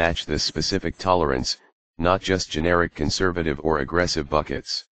optimized to match this specific tolerance, not just generic conservative or aggressive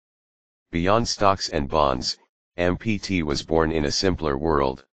buckets. Beyond stocks and bonds, MPT was born in a simpler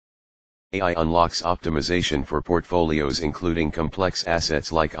world. AI unlocks optimization for portfolios including complex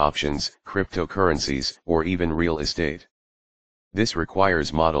assets like options, cryptocurrencies, or even real estate. This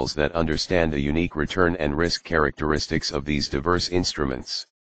requires models that understand the unique return and risk characteristics of these diverse instruments.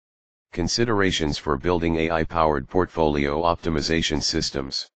 Considerations for building AI-powered portfolio optimization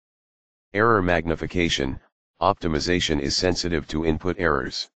systems. Error magnification. Optimization is sensitive to input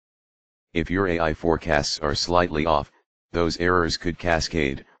errors. If your AI forecasts are slightly off, those errors could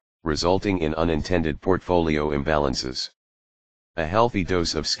cascade, resulting in unintended portfolio imbalances. A healthy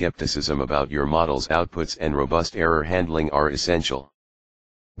dose of skepticism about your model's outputs and robust error handling are essential.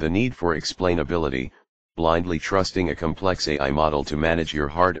 The need for explainability. Blindly trusting a complex AI model to manage your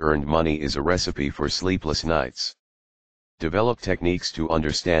hard-earned money is a recipe for sleepless nights. Develop techniques to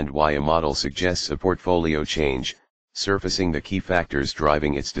understand why a model suggests a portfolio change, surfacing the key factors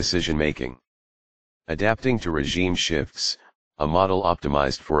driving its decision-making. Adapting to regime shifts, a model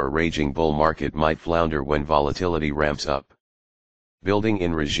optimized for a raging bull market might flounder when volatility ramps up. Building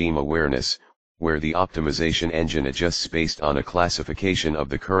in regime awareness, where the optimization engine adjusts based on a classification of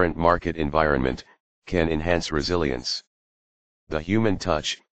the current market environment, can enhance resilience. The human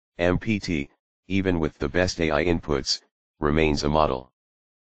touch, MPT, even with the best AI inputs, remains a model.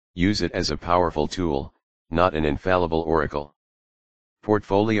 Use it as a powerful tool, not an infallible oracle.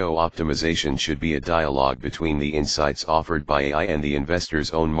 Portfolio optimization should be a dialogue between the insights offered by AI and the investor's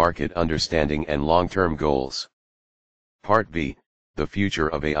own market understanding and long-term goals. Part B, The Future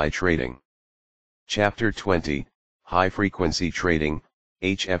of AI Trading. Chapter 20, High-Frequency Trading,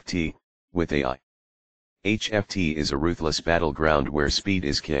 HFT, with AI. HFT is a ruthless battleground where speed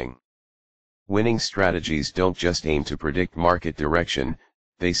is king. Winning strategies don't just aim to predict market direction,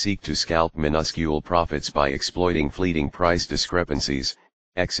 they seek to scalp minuscule profits by exploiting fleeting price discrepancies,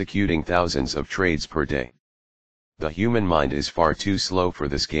 executing thousands of trades per day. The human mind is far too slow for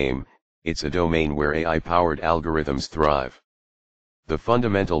this game, it's a domain where AI-powered algorithms thrive. The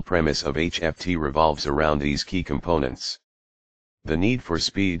fundamental premise of HFT revolves around these key components. The need for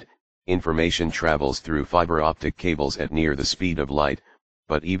speed. Information travels through fiber optic cables at near the speed of light,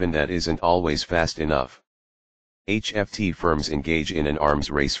 but even that isn't always fast enough. HFT firms engage in an arms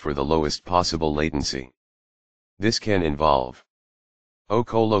race for the lowest possible latency. This can involve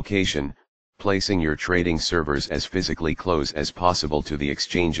co-location, placing your trading servers as physically close as possible to the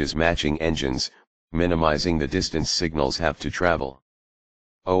exchange's matching engines, minimizing the distance signals have to travel.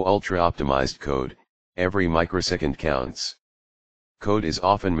 Ultra-optimized code, every microsecond counts. Code is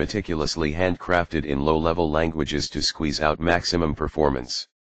often meticulously handcrafted in low-level languages to squeeze out maximum performance.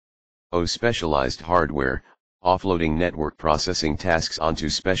 Specialized hardware, offloading network processing tasks onto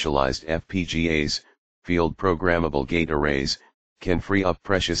specialized FPGAs, field programmable gate arrays, can free up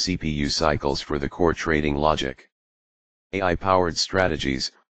precious CPU cycles for the core trading logic. AI-powered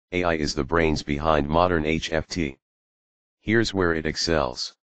strategies. AI is the brains behind modern HFT. Here's where it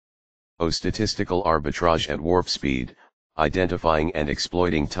excels. Statistical arbitrage at warp speed, identifying and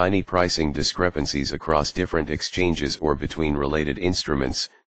exploiting tiny pricing discrepancies across different exchanges or between related instruments,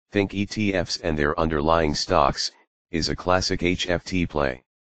 think ETFs and their underlying stocks, is a classic HFT play.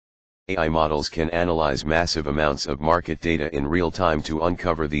 AI models can analyze massive amounts of market data in real time to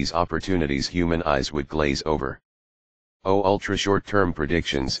uncover these opportunities human eyes would glaze over. Ultra short-term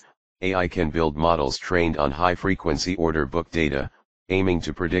predictions. AI can build models trained on high-frequency order book data, aiming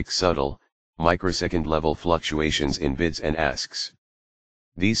to predict subtle, microsecond-level fluctuations in bids and asks.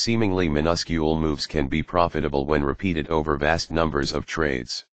 These seemingly minuscule moves can be profitable when repeated over vast numbers of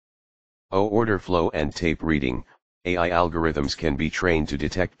trades. Order flow and tape reading. AI algorithms can be trained to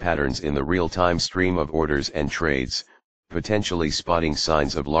detect patterns in the real-time stream of orders and trades, potentially spotting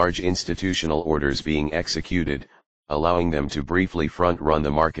signs of large institutional orders being executed, allowing them to briefly front-run the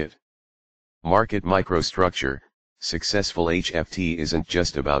market. Market microstructure. Successful HFT isn't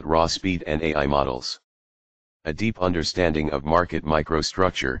just about raw speed and AI models. A deep understanding of market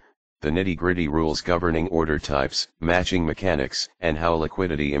microstructure, the nitty-gritty rules governing order types, matching mechanics, and how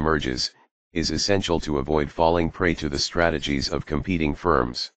liquidity emerges, is essential to avoid falling prey to the strategies of competing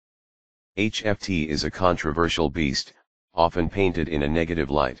firms. HFT is a controversial beast, often painted in a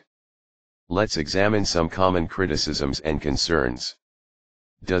negative light. Let's examine some common criticisms and concerns.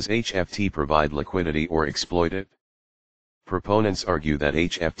 Does HFT provide liquidity or exploit it? Proponents argue that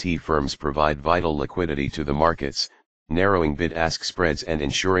HFT firms provide vital liquidity to the markets, narrowing bid-ask spreads and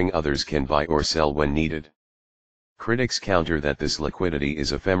ensuring others can buy or sell when needed. Critics counter that this liquidity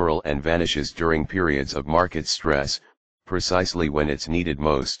is ephemeral and vanishes during periods of market stress, precisely when it's needed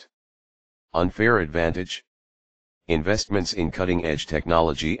most. Unfair advantage? Investments in cutting-edge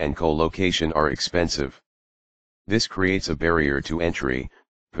technology and co-location are expensive. This creates a barrier to entry,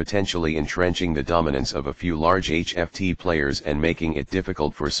 potentially entrenching the dominance of a few large HFT players and making it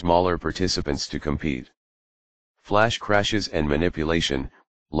difficult for smaller participants to compete. Flash crashes and manipulation.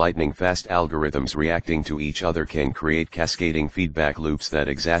 Lightning-fast algorithms reacting to each other can create cascading feedback loops that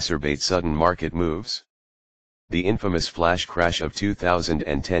exacerbate sudden market moves. The infamous flash crash of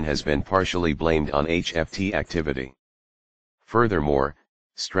 2010 has been partially blamed on HFT activity. Furthermore,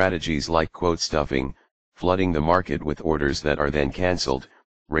 strategies like quote stuffing, flooding the market with orders that are then cancelled,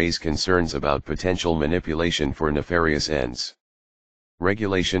 raise concerns about potential manipulation for nefarious ends.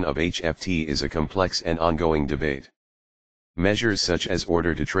 Regulation of HFT is a complex and ongoing debate. Measures such as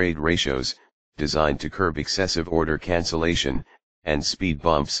order-to-trade ratios, designed to curb excessive order cancellation, and speed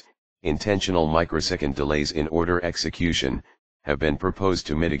bumps, intentional microsecond delays in order execution, have been proposed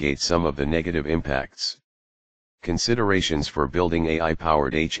to mitigate some of the negative impacts. Considerations for building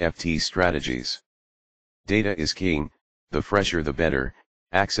AI-powered HFT strategies. Data is king, the fresher the better.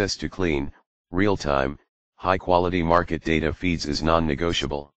 Access to clean, real-time, high-quality market data feeds is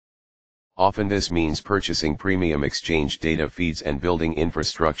non-negotiable. Often this means purchasing premium exchange data feeds and building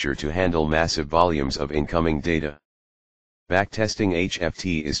infrastructure to handle massive volumes of incoming data. Backtesting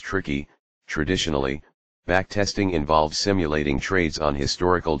HFT is tricky. Traditionally, backtesting involves simulating trades on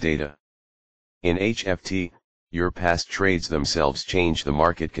historical data. In HFT, your past trades themselves change the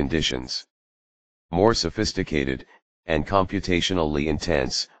market conditions. More sophisticated, and computationally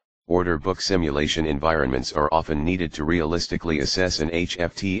intense, order book simulation environments are often needed to realistically assess an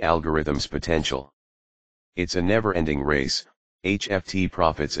HFT algorithm's potential. It's a never-ending race. HFT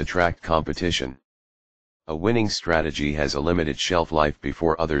profits attract competition. A winning strategy has a limited shelf life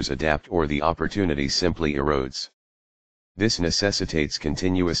before others adapt or the opportunity simply erodes. This necessitates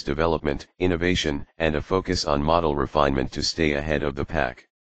continuous development, innovation, and a focus on model refinement to stay ahead of the pack.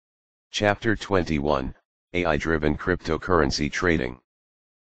 Chapter 21, AI-driven cryptocurrency trading.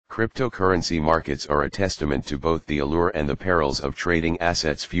 Cryptocurrency markets are a testament to both the allure and the perils of trading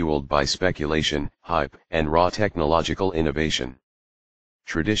assets fueled by speculation, hype, and raw technological innovation.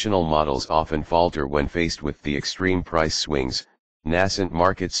 Traditional models often falter when faced with the extreme price swings, nascent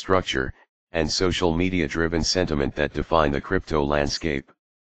market structure, and social media-driven sentiment that define the crypto landscape.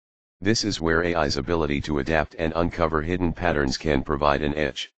 This is where AI's ability to adapt and uncover hidden patterns can provide an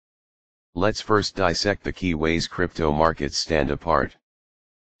edge. Let's first dissect the key ways crypto markets stand apart.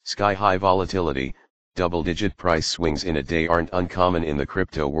 Sky-high volatility, double-digit price swings in a day aren't uncommon in the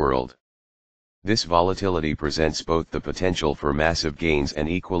crypto world. This volatility presents both the potential for massive gains and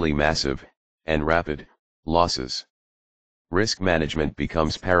equally massive, and rapid, losses. Risk management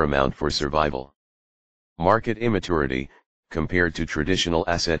becomes paramount for survival. Market immaturity, compared to traditional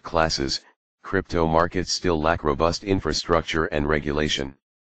asset classes, crypto markets still lack robust infrastructure and regulation.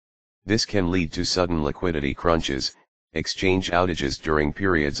 This can lead to sudden liquidity crunches, exchange outages during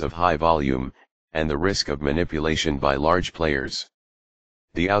periods of high volume, and the risk of manipulation by large players.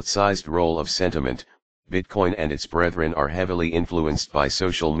 The outsized role of sentiment, Bitcoin and its brethren are heavily influenced by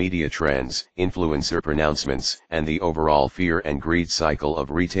social media trends, influencer pronouncements, and the overall fear and greed cycle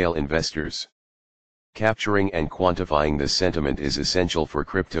of retail investors. Capturing and quantifying this sentiment is essential for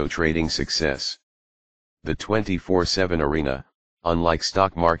crypto trading success. The 24/7 arena, unlike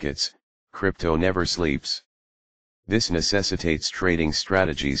stock markets, crypto never sleeps. This necessitates trading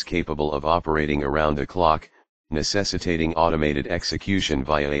strategies capable of operating around the clock, necessitating automated execution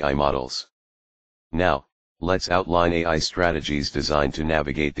via AI models. Now, let's outline AI strategies designed to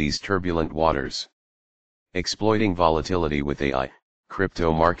navigate these turbulent waters. Exploiting volatility with AI,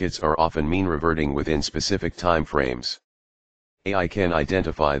 crypto markets are often mean reverting within specific time frames. AI can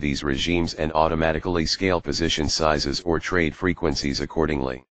identify these regimes and automatically scale position sizes or trade frequencies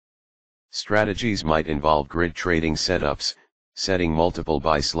accordingly. Strategies might involve grid trading setups, setting multiple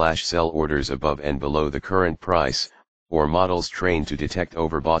buy/sell orders above and below the current price, or models trained to detect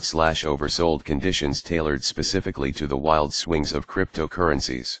overbought/oversold conditions tailored specifically to the wild swings of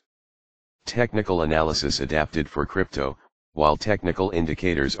cryptocurrencies. Technical analysis adapted for crypto. While technical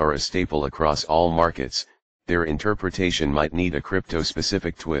indicators are a staple across all markets, their interpretation might need a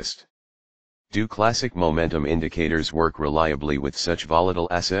crypto-specific twist. Do classic momentum indicators work reliably with such volatile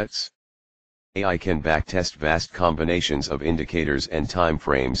assets? AI can backtest vast combinations of indicators and time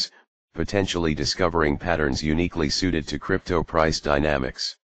frames, potentially discovering patterns uniquely suited to crypto price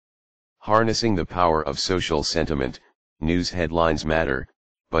dynamics. Harnessing the power of social sentiment, news headlines matter,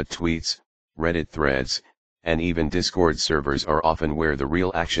 but tweets, Reddit threads, and even Discord servers are often where the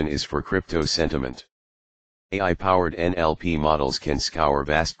real action is for crypto sentiment. AI-powered NLP models can scour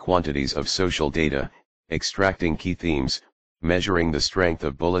vast quantities of social data, extracting key themes, measuring the strength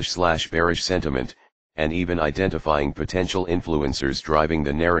of bullish/bearish sentiment, and even identifying potential influencers driving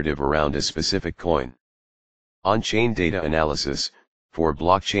the narrative around a specific coin. On-chain data analysis. For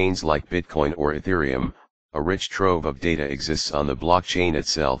blockchains like Bitcoin or Ethereum, a rich trove of data exists on the blockchain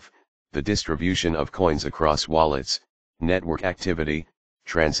itself, the distribution of coins across wallets, network activity,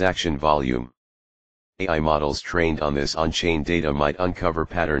 transaction volume. AI models trained on this on-chain data might uncover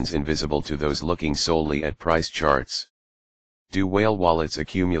patterns invisible to those looking solely at price charts. Do whale wallets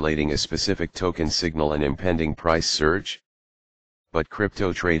accumulating a specific token signal an impending price surge? But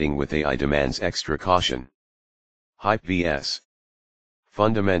crypto trading with AI demands extra caution. Hype vs.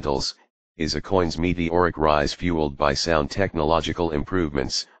 Fundamentals. Is a coin's meteoric rise fueled by sound technological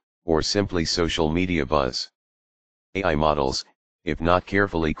improvements, or simply social media buzz? AI models, if not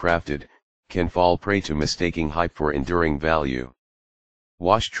carefully crafted, can fall prey to mistaking hype for enduring value.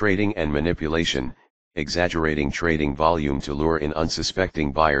 Wash trading and manipulation, exaggerating trading volume to lure in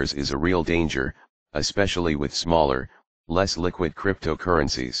unsuspecting buyers is a real danger, especially with smaller, less liquid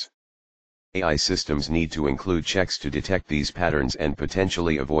cryptocurrencies. AI systems need to include checks to detect these patterns and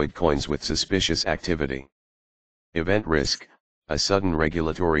potentially avoid coins with suspicious activity. Event risk, a sudden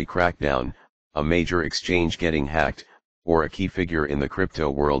regulatory crackdown, a major exchange getting hacked, or a key figure in the crypto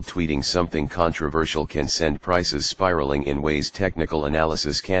world tweeting something controversial can send prices spiraling in ways technical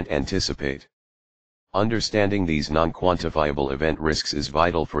analysis can't anticipate. Understanding these non-quantifiable event risks is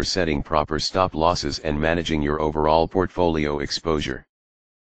vital for setting proper stop losses and managing your overall portfolio exposure.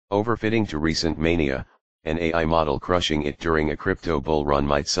 Overfitting to recent mania, an AI model crushing it during a crypto bull run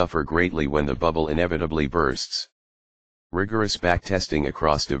might suffer greatly when the bubble inevitably bursts. Rigorous backtesting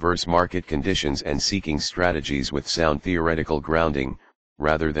across diverse market conditions and seeking strategies with sound theoretical grounding,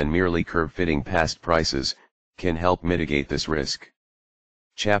 rather than merely curve-fitting past prices, can help mitigate this risk.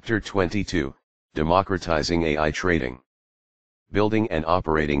 Chapter 22, Democratizing AI Trading. Building and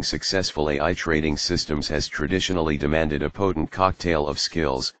operating successful AI trading systems has traditionally demanded a potent cocktail of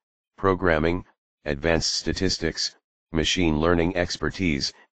skills: programming, advanced statistics, machine learning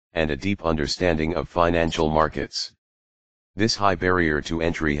expertise, and a deep understanding of financial markets. This high barrier to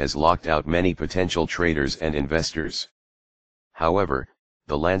entry has locked out many potential traders and investors. However,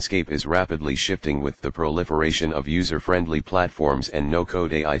 the landscape is rapidly shifting with the proliferation of user-friendly platforms and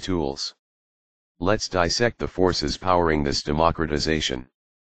no-code AI tools. Let's dissect the forces powering this democratization.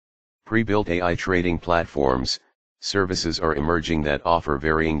 Pre-built AI trading platforms. Services are emerging that offer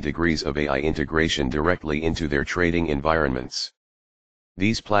varying degrees of AI integration directly into their trading environments.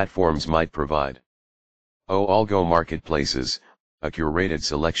 These platforms might provide algo marketplaces, a curated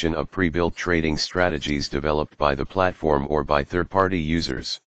selection of pre-built trading strategies developed by the platform or by third-party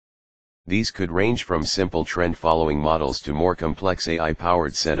users. These could range from simple trend-following models to more complex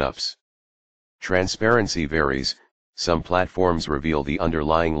AI-powered setups. Transparency varies. Some platforms reveal the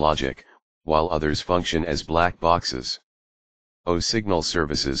underlying logic, while others function as black boxes. Signal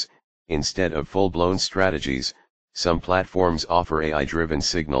services. Instead of full-blown strategies, some platforms offer AI-driven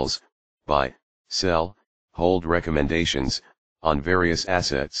signals, buy, sell, hold recommendations, on various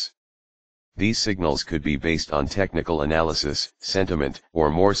assets. These signals could be based on technical analysis, sentiment,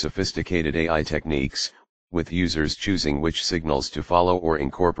 or more sophisticated AI techniques, with users choosing which signals to follow or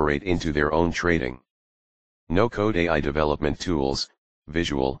incorporate into their own trading. No-code AI development tools,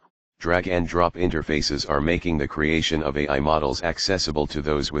 visual, drag-and-drop interfaces are making the creation of AI models accessible to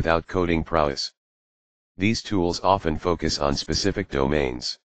those without coding prowess. These tools often focus on specific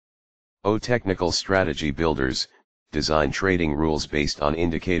domains. Technical strategy builders design trading rules based on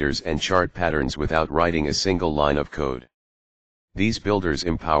indicators and chart patterns without writing a single line of code. These builders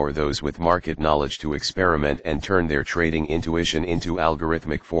empower those with market knowledge to experiment and turn their trading intuition into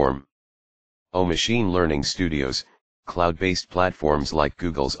algorithmic form. Machine learning studios. Cloud-based platforms like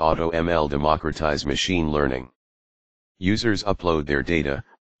Google's AutoML democratize machine learning. Users upload their data,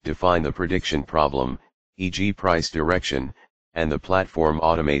 define the prediction problem, e.g. price direction, and the platform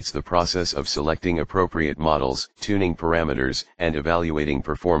automates the process of selecting appropriate models, tuning parameters, and evaluating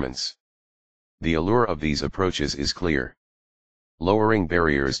performance. The allure of these approaches is clear. Lowering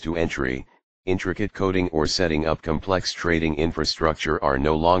barriers to entry, intricate coding or setting up complex trading infrastructure are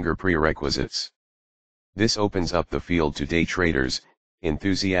no longer prerequisites. This opens up the field to day traders,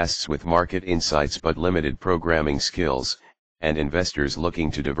 enthusiasts with market insights but limited programming skills, and investors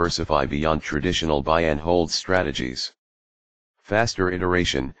looking to diversify beyond traditional buy-and-hold strategies. Faster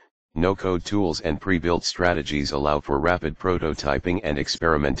iteration. No-code tools and pre-built strategies allow for rapid prototyping and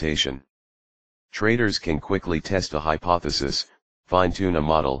experimentation. Traders can quickly test a hypothesis, fine-tune a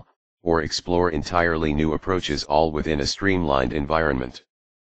model, or explore entirely new approaches all within a streamlined environment.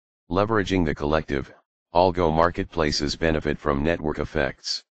 Leveraging the collective, algo marketplaces benefit from network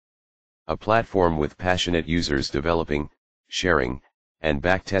effects. A platform with passionate users developing, sharing, and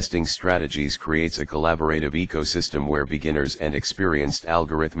backtesting strategies creates a collaborative ecosystem where beginners and experienced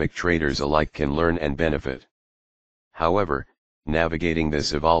algorithmic traders alike can learn and benefit. However, navigating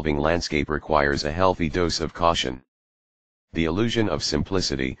this evolving landscape requires a healthy dose of caution. The illusion of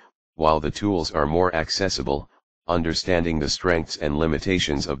simplicity. While the tools are more accessible, understanding the strengths and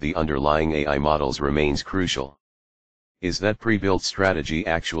limitations of the underlying AI models remains crucial. Is that pre-built strategy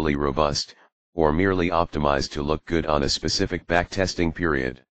actually robust, or merely optimized to look good on a specific backtesting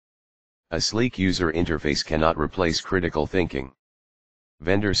period? A sleek user interface cannot replace critical thinking.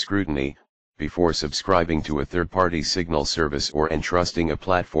 Vendor scrutiny. Before subscribing to a third-party signal service or entrusting a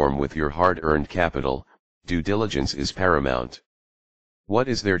platform with your hard-earned capital, due diligence is paramount. What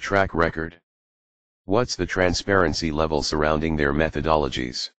is their track record? What's the transparency level surrounding their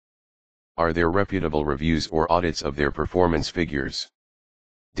methodologies? Are there reputable reviews or audits of their performance figures?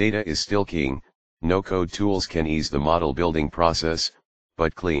 Data is still king. No-code tools can ease the model building process,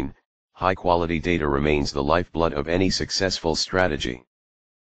 but clean, high-quality data remains the lifeblood of any successful strategy.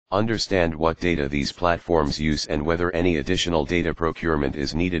 Understand what data these platforms use and whether any additional data procurement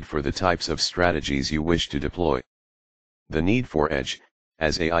is needed for the types of strategies you wish to deploy. The need for edge.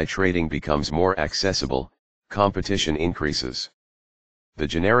 As AI trading becomes more accessible, competition increases. The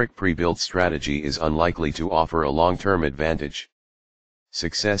generic pre-built strategy is unlikely to offer a long-term advantage.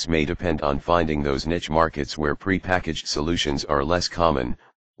 Success may depend on finding those niche markets where pre-packaged solutions are less common,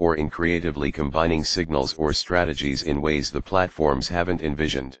 or in creatively combining signals or strategies in ways the platforms haven't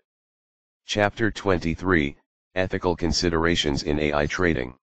envisioned. Chapter 23, Ethical Considerations in AI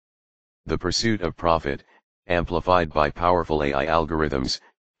Trading. The pursuit of profit, amplified by powerful AI algorithms,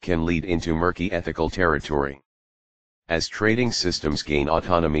 can lead into murky ethical territory. As trading systems gain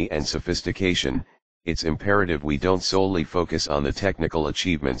autonomy and sophistication, it's imperative we don't solely focus on the technical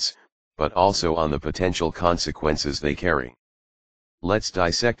achievements, but also on the potential consequences they carry. Let's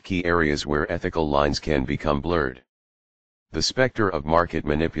dissect key areas where ethical lines can become blurred. The specter of market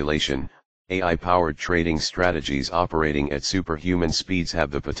manipulation. AI-powered trading strategies operating at superhuman speeds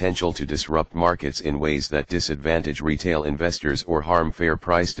have the potential to disrupt markets in ways that disadvantage retail investors or harm fair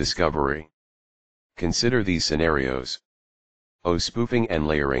price discovery. Consider these scenarios. Spoofing and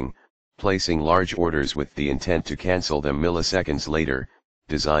layering, placing large orders with the intent to cancel them milliseconds later,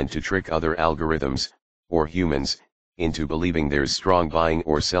 designed to trick other algorithms, or humans, into believing there's strong buying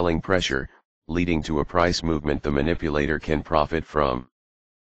or selling pressure, leading to a price movement the manipulator can profit from.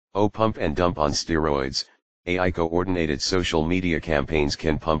 Pump and dump on steroids. AI-coordinated social media campaigns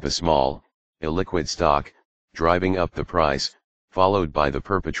can pump a small, illiquid stock, driving up the price, followed by the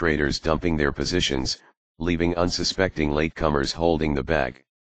perpetrators dumping their positions, leaving unsuspecting latecomers holding the bag.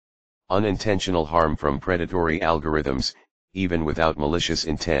 Unintentional harm from predatory algorithms. Even without malicious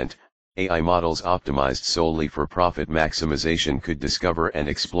intent, AI models optimized solely for profit maximization could discover and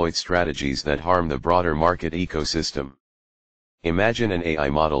exploit strategies that harm the broader market ecosystem. Imagine an AI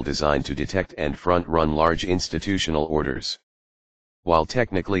model designed to detect and front-run large institutional orders. While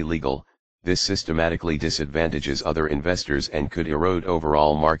technically legal, this systematically disadvantages other investors and could erode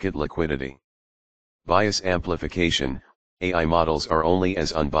overall market liquidity. Bias amplification. AI models are only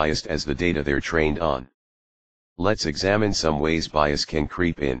as unbiased as the data they're trained on. Let's examine some ways bias can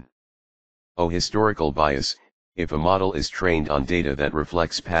creep in. Historical bias. If a model is trained on data that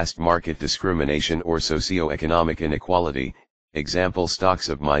reflects past market discrimination or socioeconomic inequality, example stocks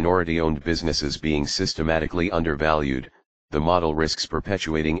of minority-owned businesses being systematically undervalued, the model risks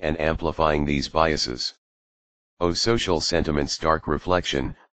perpetuating and amplifying these biases. Social sentiment stark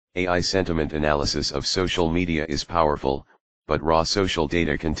reflection. AI sentiment analysis of social media is powerful, but raw social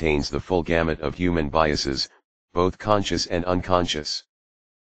data contains the full gamut of human biases, both conscious and unconscious.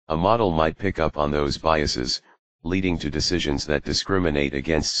 A model might pick up on those biases, leading to decisions that discriminate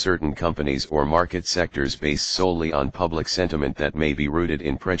against certain companies or market sectors based solely on public sentiment that may be rooted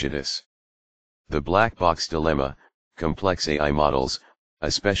in prejudice. The black box dilemma. Complex AI models,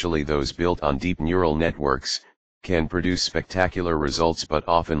 especially those built on deep neural networks, can produce spectacular results but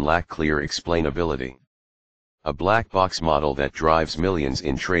often lack clear explainability. A black box model that drives millions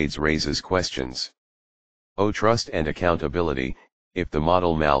in trades raises questions. Trust and accountability. If the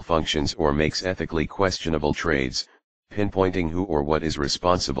model malfunctions or makes ethically questionable trades, pinpointing who or what is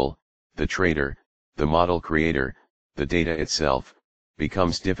responsible, the trader, the model creator, the data itself,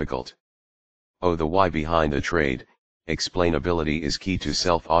 becomes difficult. The why behind the trade. Explainability is key to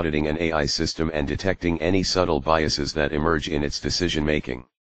self-auditing an AI system and detecting any subtle biases that emerge in its decision-making.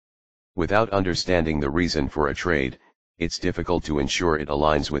 Without understanding the reason for a trade, it's difficult to ensure it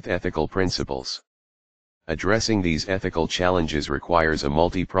aligns with ethical principles. Addressing these ethical challenges requires a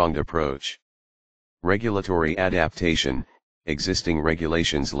multi-pronged approach. Regulatory adaptation. Existing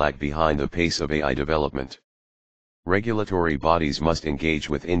regulations lag behind the pace of AI development. Regulatory bodies must engage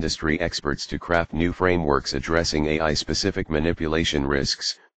with industry experts to craft new frameworks addressing AI-specific manipulation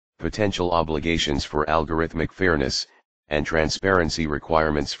risks, potential obligations for algorithmic fairness, and transparency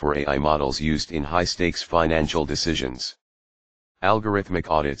requirements for AI models used in high-stakes financial decisions. Algorithmic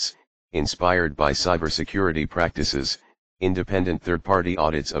audits. Inspired by cybersecurity practices, independent third-party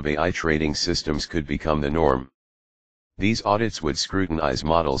audits of AI trading systems could become the norm. These audits would scrutinize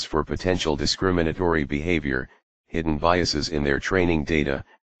models for potential discriminatory behavior, hidden biases in their training data,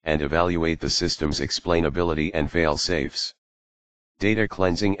 and evaluate the system's explainability and fail-safes. Data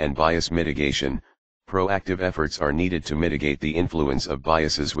cleansing and bias mitigation. Proactive efforts are needed to mitigate the influence of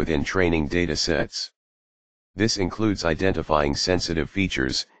biases within training data sets. This includes identifying sensitive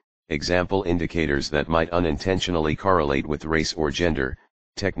features, example indicators that might unintentionally correlate with race or gender,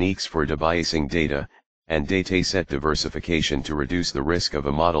 techniques for debiasing data, and dataset diversification to reduce the risk of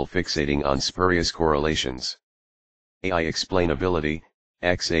a model fixating on spurious correlations. AI explainability,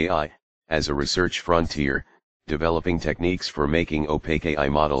 XAI, as a research frontier, developing techniques for making opaque AI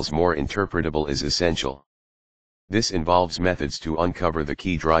models more interpretable is essential. This involves methods to uncover the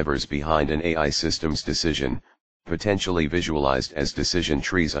key drivers behind an AI system's decision, potentially visualized as decision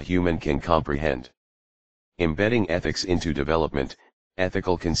trees a human can comprehend. Embedding ethics into development,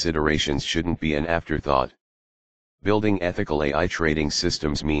 ethical considerations shouldn't be an afterthought. Building ethical AI trading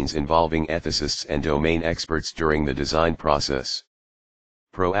systems means involving ethicists and domain experts during the design process.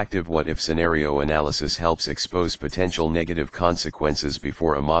 Proactive what-if scenario analysis helps expose potential negative consequences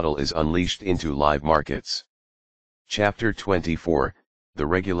before a model is unleashed into live markets. Chapter 24, The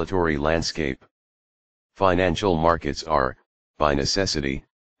Regulatory Landscape. Financial markets are, by necessity,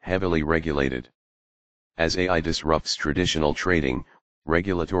 heavily regulated. As AI disrupts traditional trading,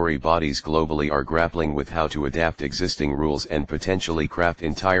 regulatory bodies globally are grappling with how to adapt existing rules and potentially craft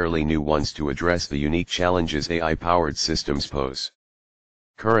entirely new ones to address the unique challenges AI-powered systems pose.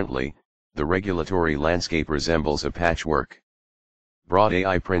 Currently, the regulatory landscape resembles a patchwork. Broad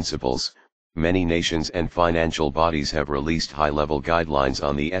AI principles, many nations and financial bodies have released high-level guidelines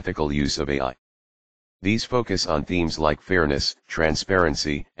on the ethical use of AI. These focus on themes like fairness,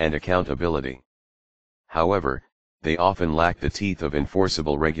 transparency, and accountability. However, they often lack the teeth of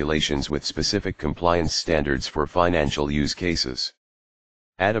enforceable regulations with specific compliance standards for financial use cases.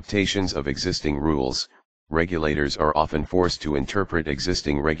 Adaptations of existing rules. Regulators are often forced to interpret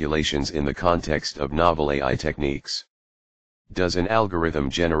existing regulations in the context of novel AI techniques. Does an algorithm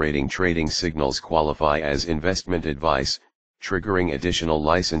generating trading signals qualify as investment advice, triggering additional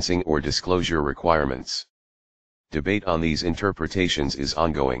licensing or disclosure requirements? Debate on these interpretations is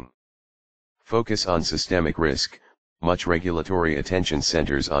ongoing. Focus on systemic risk. Much regulatory attention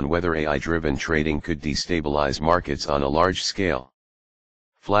centers on whether AI-driven trading could destabilize markets on a large scale.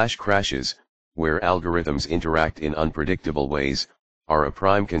 Flash crashes, where algorithms interact in unpredictable ways, are a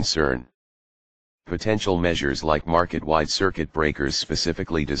prime concern. Potential measures like market-wide circuit breakers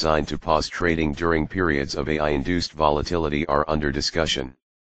specifically designed to pause trading during periods of AI-induced volatility are under discussion.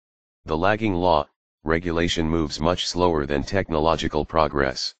 The lagging law, regulation moves much slower than technological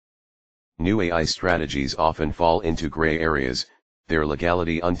progress. New AI strategies often fall into gray areas, their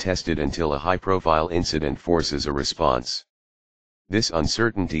legality untested until a high-profile incident forces a response. This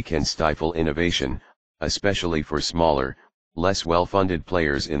uncertainty can stifle innovation, especially for smaller, less well-funded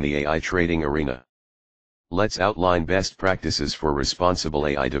players in the AI trading arena. Let's outline best practices for responsible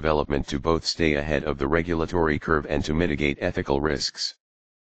AI development to both stay ahead of the regulatory curve and to mitigate ethical risks.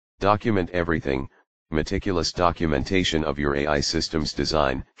 Document everything. Meticulous documentation of your AI system's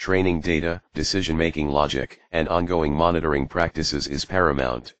design, training data, decision-making logic, and ongoing monitoring practices is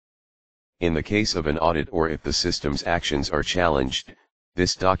paramount. In the case of an audit or if the system's actions are challenged,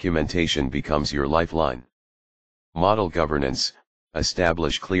 this documentation becomes your lifeline. Model governance.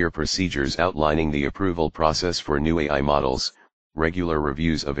 Establish clear procedures outlining the approval process for new AI models, regular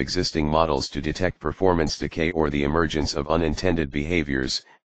reviews of existing models to detect performance decay or the emergence of unintended behaviors,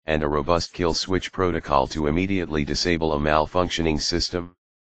 and a robust kill switch protocol to immediately disable a malfunctioning system.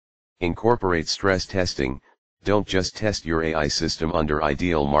 Incorporate stress testing. Don't just test your AI system under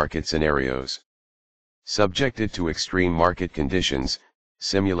ideal market scenarios. Subject it to extreme market conditions,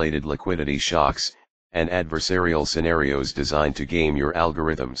 simulated liquidity shocks, and adversarial scenarios designed to game your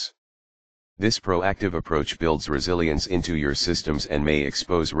algorithms. This proactive approach builds resilience into your systems and may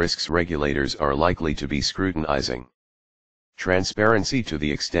expose risks regulators are likely to be scrutinizing. Transparency to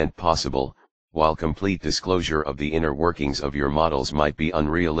the extent possible. While complete disclosure of the inner workings of your models might be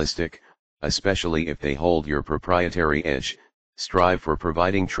unrealistic, especially if they hold your proprietary edge, strive for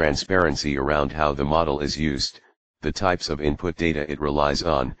providing transparency around how the model is used, the types of input data it relies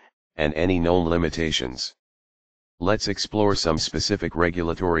on, and any known limitations. Let's explore some specific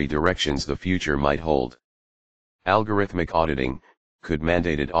regulatory directions the future might hold. Algorithmic auditing. Could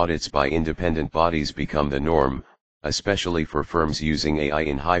mandated audits by independent bodies become the norm, especially for firms using AI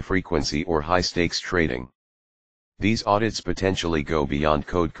in high-frequency or high-stakes trading? These audits potentially go beyond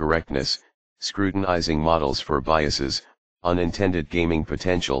code correctness, scrutinizing models for biases, unintended gaming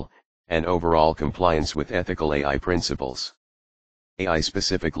potential, and overall compliance with ethical AI principles.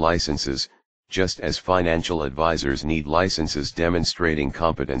 AI-specific licenses. Just as financial advisors need licenses demonstrating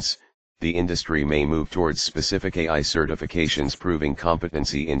competence, the industry may move towards specific AI certifications proving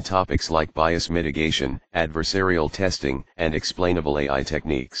competency in topics like bias mitigation, adversarial testing, and explainable AI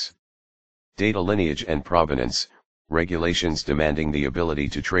techniques. Data lineage and provenance, regulations demanding the ability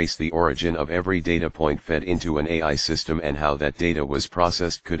to trace the origin of every data point fed into an AI system and how that data was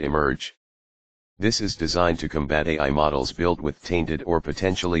processed could emerge. This is designed to combat AI models built with tainted or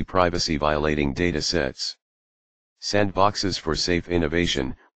potentially privacy-violating datasets. Sandboxes for safe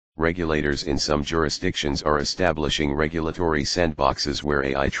innovation. Regulators in some jurisdictions are establishing regulatory sandboxes where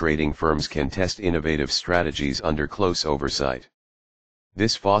AI trading firms can test innovative strategies under close oversight.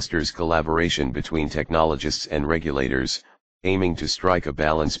 This fosters collaboration between technologists and regulators, aiming to strike a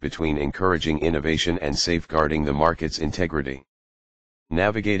balance between encouraging innovation and safeguarding the market's integrity.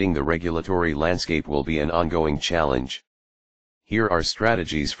 Navigating the regulatory landscape will be an ongoing challenge. Here are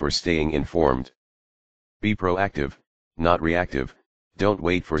strategies for staying informed. Be proactive, not reactive. Don't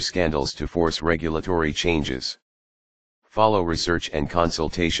wait for scandals to force regulatory changes. Follow research and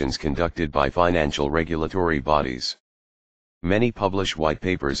consultations conducted by financial regulatory bodies. Many publish white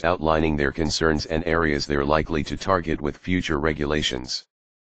papers outlining their concerns and areas they're likely to target with future regulations.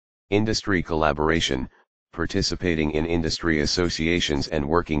 Industry collaboration, participating in industry associations and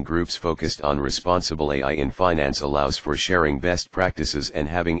working groups focused on responsible AI in finance allows for sharing best practices and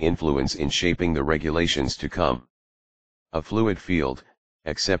having influence in shaping the regulations to come. A fluid field,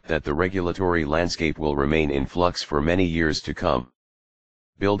 except that the regulatory landscape will remain in flux for many years to come.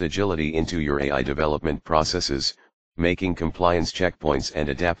 Build agility into your AI development processes, making compliance checkpoints and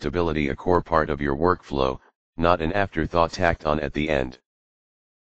adaptability a core part of your workflow, not an afterthought tacked on at the end.